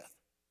Naboth?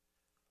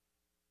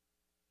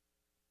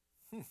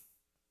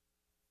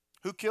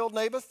 Who killed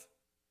Naboth?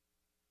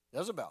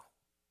 Jezebel.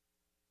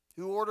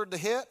 Who ordered the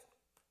hit?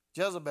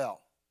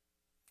 Jezebel.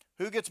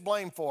 Who gets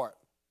blamed for it?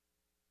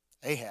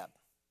 Ahab.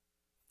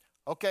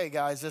 Okay,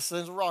 guys, this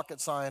is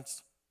rocket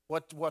science.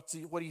 What do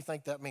you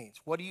think that means?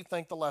 What do you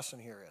think the lesson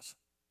here is?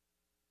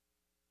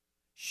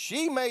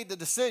 She made the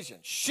decision.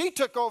 She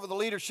took over the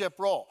leadership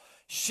role.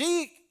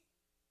 She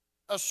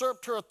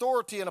usurped her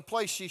authority in a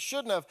place she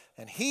shouldn't have,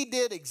 and he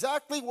did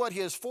exactly what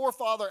his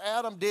forefather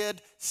Adam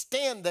did,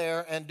 stand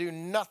there and do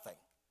nothing.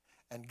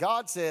 And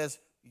God says,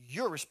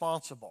 you're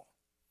responsible.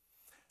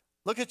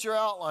 Look at your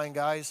outline,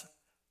 guys.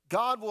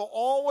 God will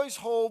always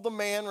hold the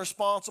man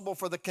responsible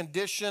for the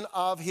condition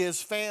of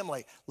his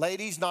family.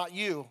 Ladies, not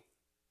you,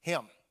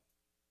 him.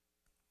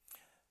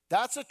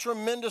 That's a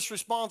tremendous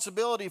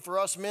responsibility for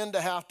us men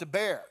to have to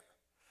bear,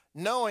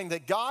 knowing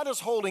that God is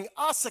holding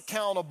us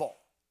accountable.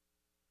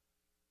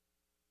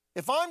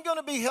 If I'm going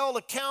to be held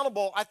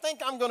accountable, I think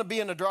I'm going to be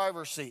in the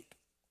driver's seat.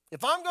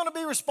 If I'm going to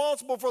be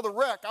responsible for the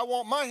wreck, I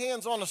want my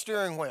hands on the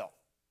steering wheel.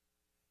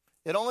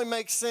 It only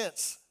makes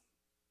sense.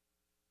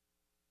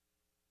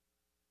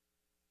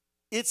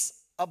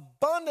 It's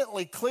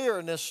abundantly clear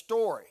in this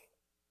story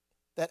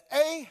that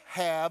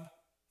Ahab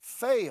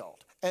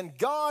failed. And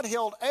God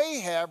held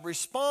Ahab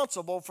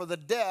responsible for the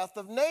death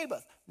of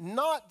Naboth,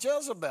 not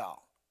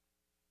Jezebel.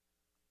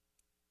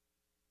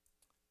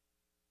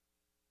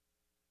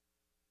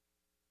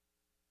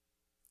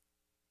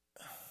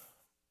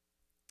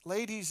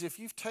 Ladies, if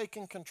you've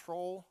taken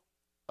control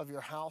of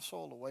your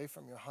household away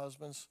from your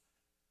husbands,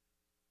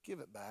 give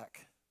it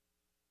back.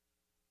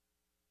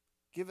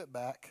 Give it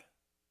back.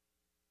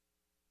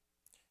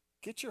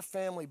 Get your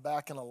family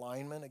back in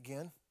alignment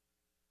again.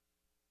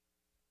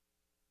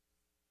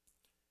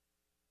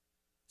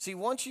 See,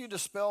 once you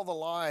dispel the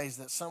lies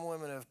that some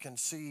women have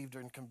conceived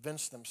and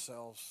convinced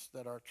themselves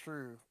that are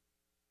true,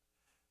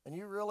 and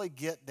you really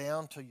get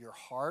down to your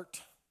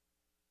heart,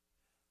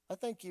 I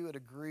think you would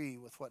agree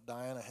with what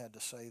Diana had to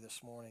say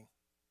this morning.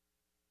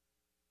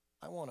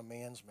 I want a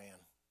man's man.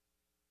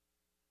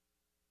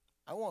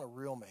 I want a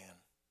real man.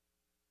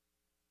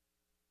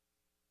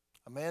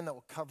 A man that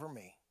will cover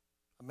me.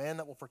 A man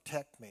that will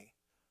protect me.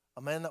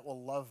 A man that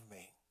will love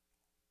me.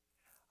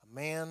 A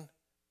man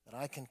that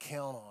I can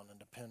count on and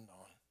depend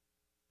on.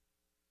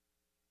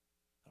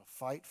 That'll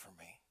fight for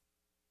me.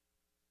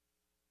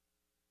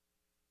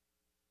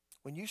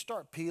 When you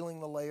start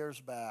peeling the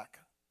layers back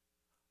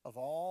of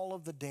all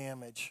of the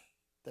damage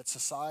that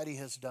society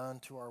has done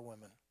to our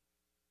women,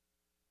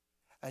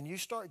 and you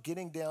start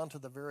getting down to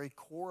the very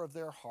core of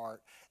their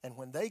heart, and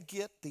when they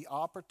get the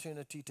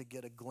opportunity to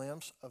get a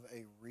glimpse of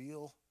a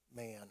real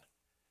man,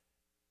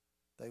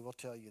 they will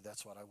tell you,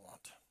 that's what I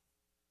want.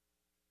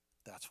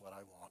 That's what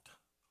I want.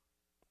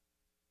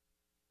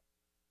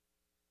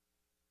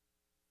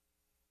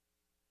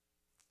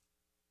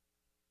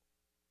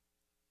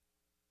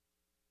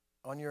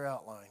 On your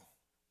outline,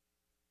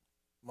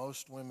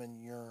 most women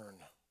yearn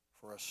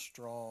for a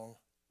strong,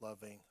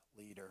 loving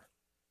leader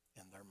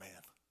in their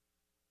man.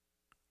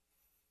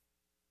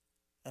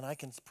 And I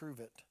can prove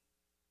it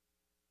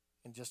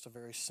in just a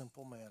very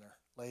simple manner.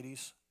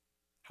 Ladies,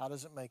 how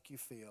does it make you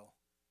feel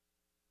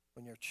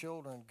when your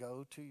children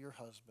go to your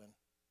husband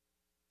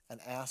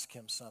and ask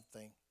him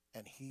something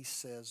and he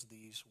says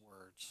these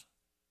words,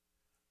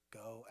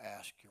 "Go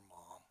ask your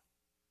mom"?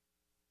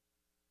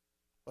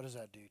 What does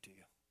that do to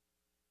you?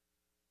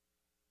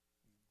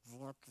 You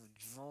lock your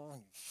jaw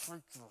and you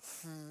shake your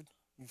head.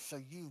 You say,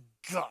 "You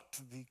got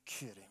to be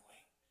kidding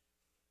me."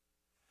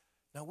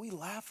 Now we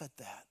laugh at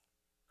that,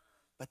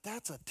 but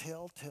that's a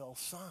telltale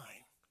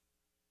sign.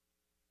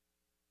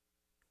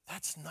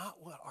 That's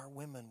not what our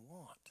women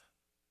want.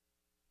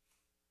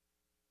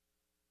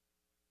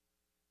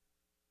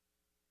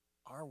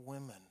 Our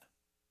women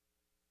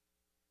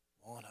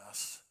want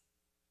us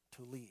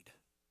to lead.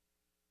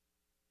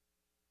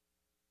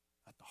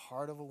 At the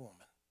heart of a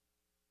woman,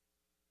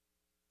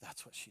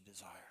 that's what she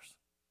desires.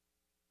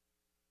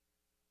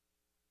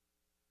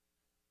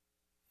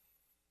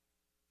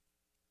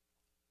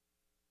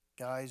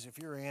 Guys, if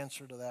your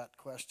answer to that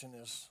question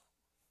is,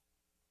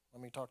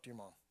 "Let me talk to your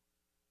mom,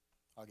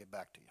 I'll get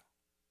back to you."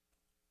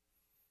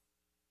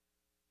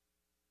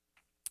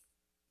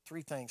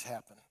 Three things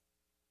happen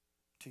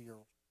to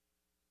your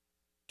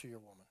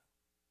woman.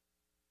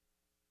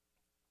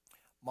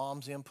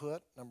 Mom's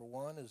input, number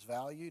one, is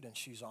valued and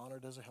she's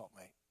honored as a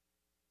helpmate.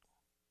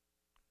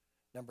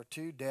 Number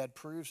two, dad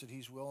proves that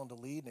he's willing to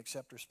lead and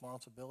accept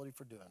responsibility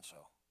for doing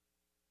so.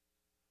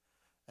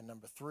 And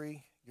number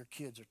three, your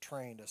kids are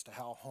trained as to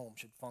how home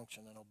should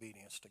function in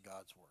obedience to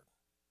God's word.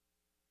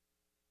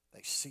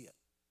 They see it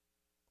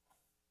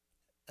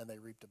and they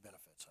reap the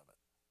benefits of it.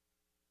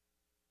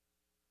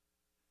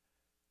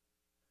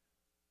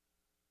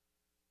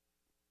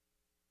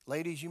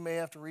 Ladies, you may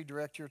have to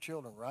redirect your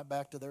children right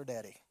back to their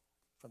daddy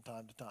from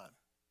time to time.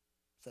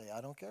 Say,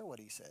 "I don't care what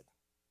he said.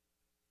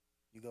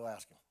 You go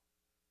ask him."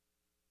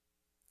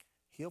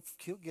 He'll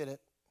get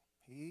it.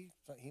 He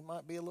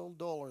might be a little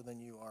duller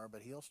than you are,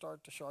 but he'll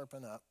start to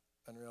sharpen up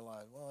and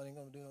realize, well, it ain't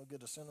going to do no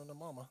good to send him to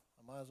mama.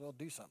 I might as well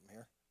do something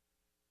here.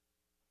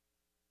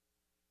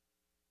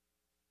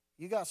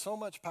 You got so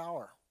much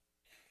power.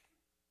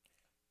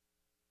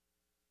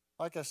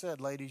 Like I said,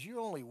 ladies, you're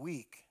only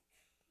weak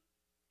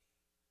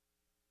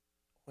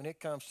when it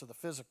comes to the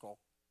physical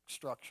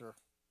structure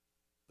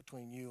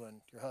between you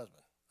and your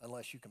husband,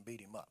 unless you can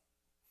beat him up,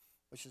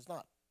 which is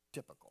not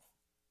typical.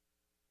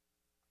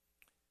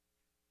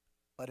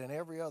 But in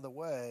every other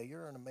way,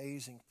 you're an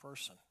amazing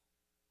person.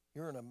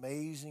 You're an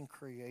amazing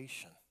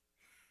creation.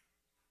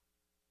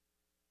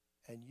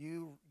 And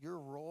your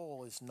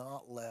role is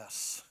not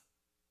less.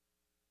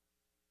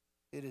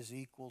 It is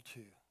equal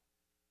to.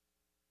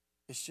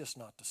 It's just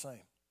not the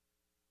same.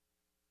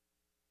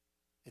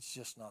 It's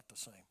just not the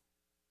same.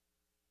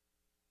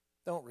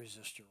 Don't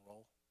resist your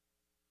role.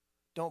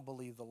 Don't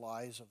believe the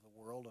lies of the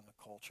world and the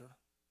culture.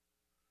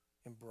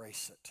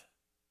 Embrace it.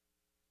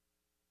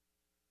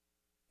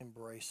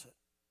 Embrace it.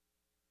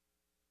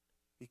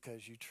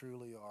 Because you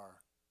truly are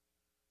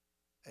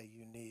a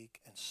unique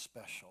and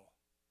special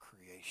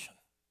creation.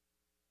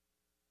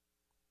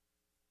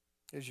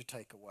 Here's your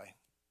takeaway.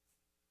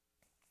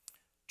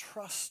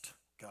 Trust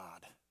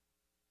God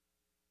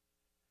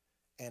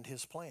and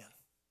his plan,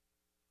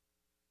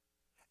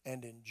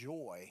 and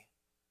enjoy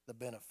the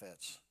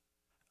benefits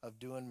of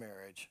doing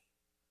marriage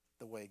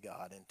the way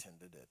God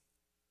intended it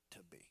to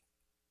be.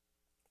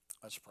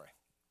 Let's pray.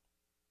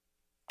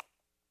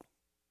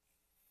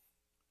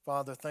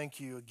 Father, thank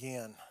you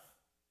again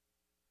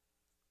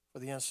for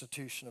the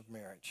institution of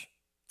marriage.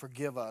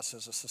 Forgive us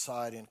as a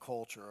society and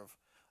culture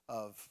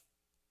of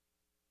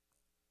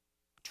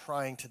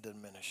trying to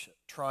diminish it,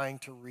 trying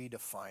to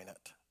redefine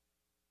it.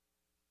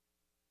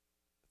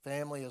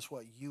 Family is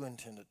what you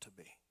intend it to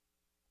be.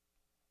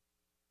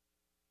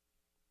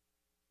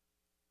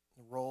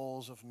 The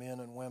roles of men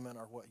and women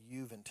are what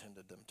you've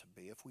intended them to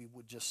be. If we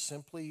would just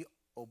simply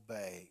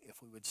obey,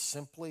 if we would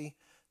simply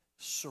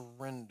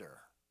surrender,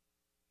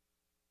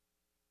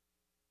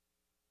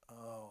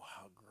 oh,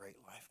 how great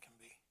life can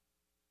be,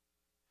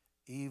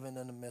 even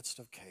in the midst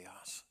of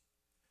chaos,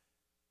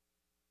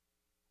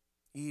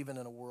 even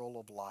in a world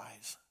of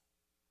lies.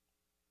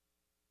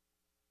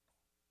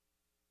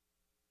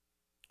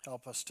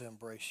 Help us to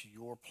embrace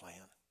your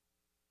plan.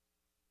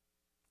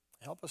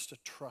 Help us to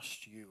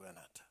trust you in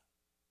it.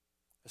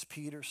 As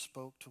Peter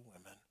spoke to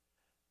women,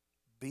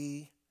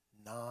 be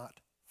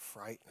not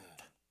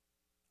frightened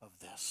of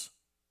this.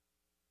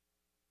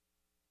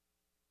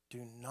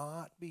 Do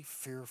not be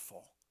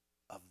fearful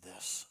of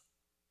this.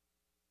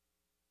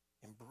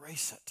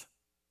 Embrace it.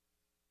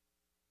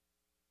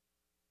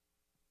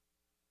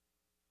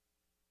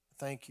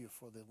 Thank you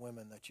for the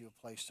women that you have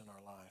placed in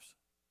our lives,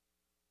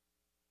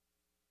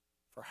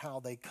 for how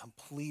they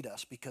complete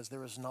us, because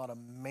there is not a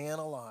man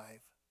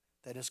alive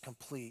that is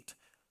complete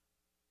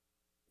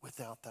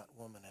without that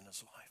woman in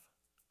his life.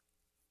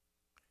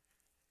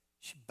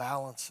 She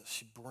balances,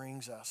 she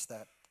brings us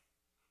that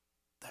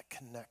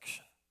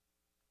connection.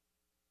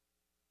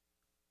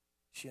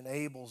 She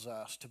enables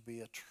us to be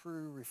a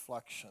true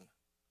reflection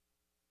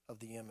of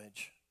the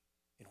image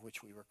in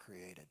which we were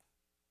created.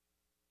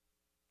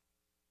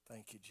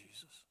 Thank you,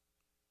 Jesus.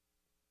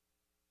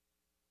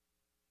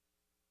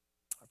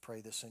 I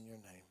pray this in your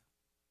name.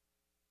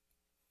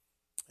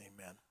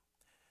 Amen.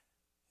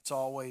 It's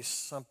always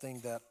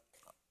something that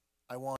I want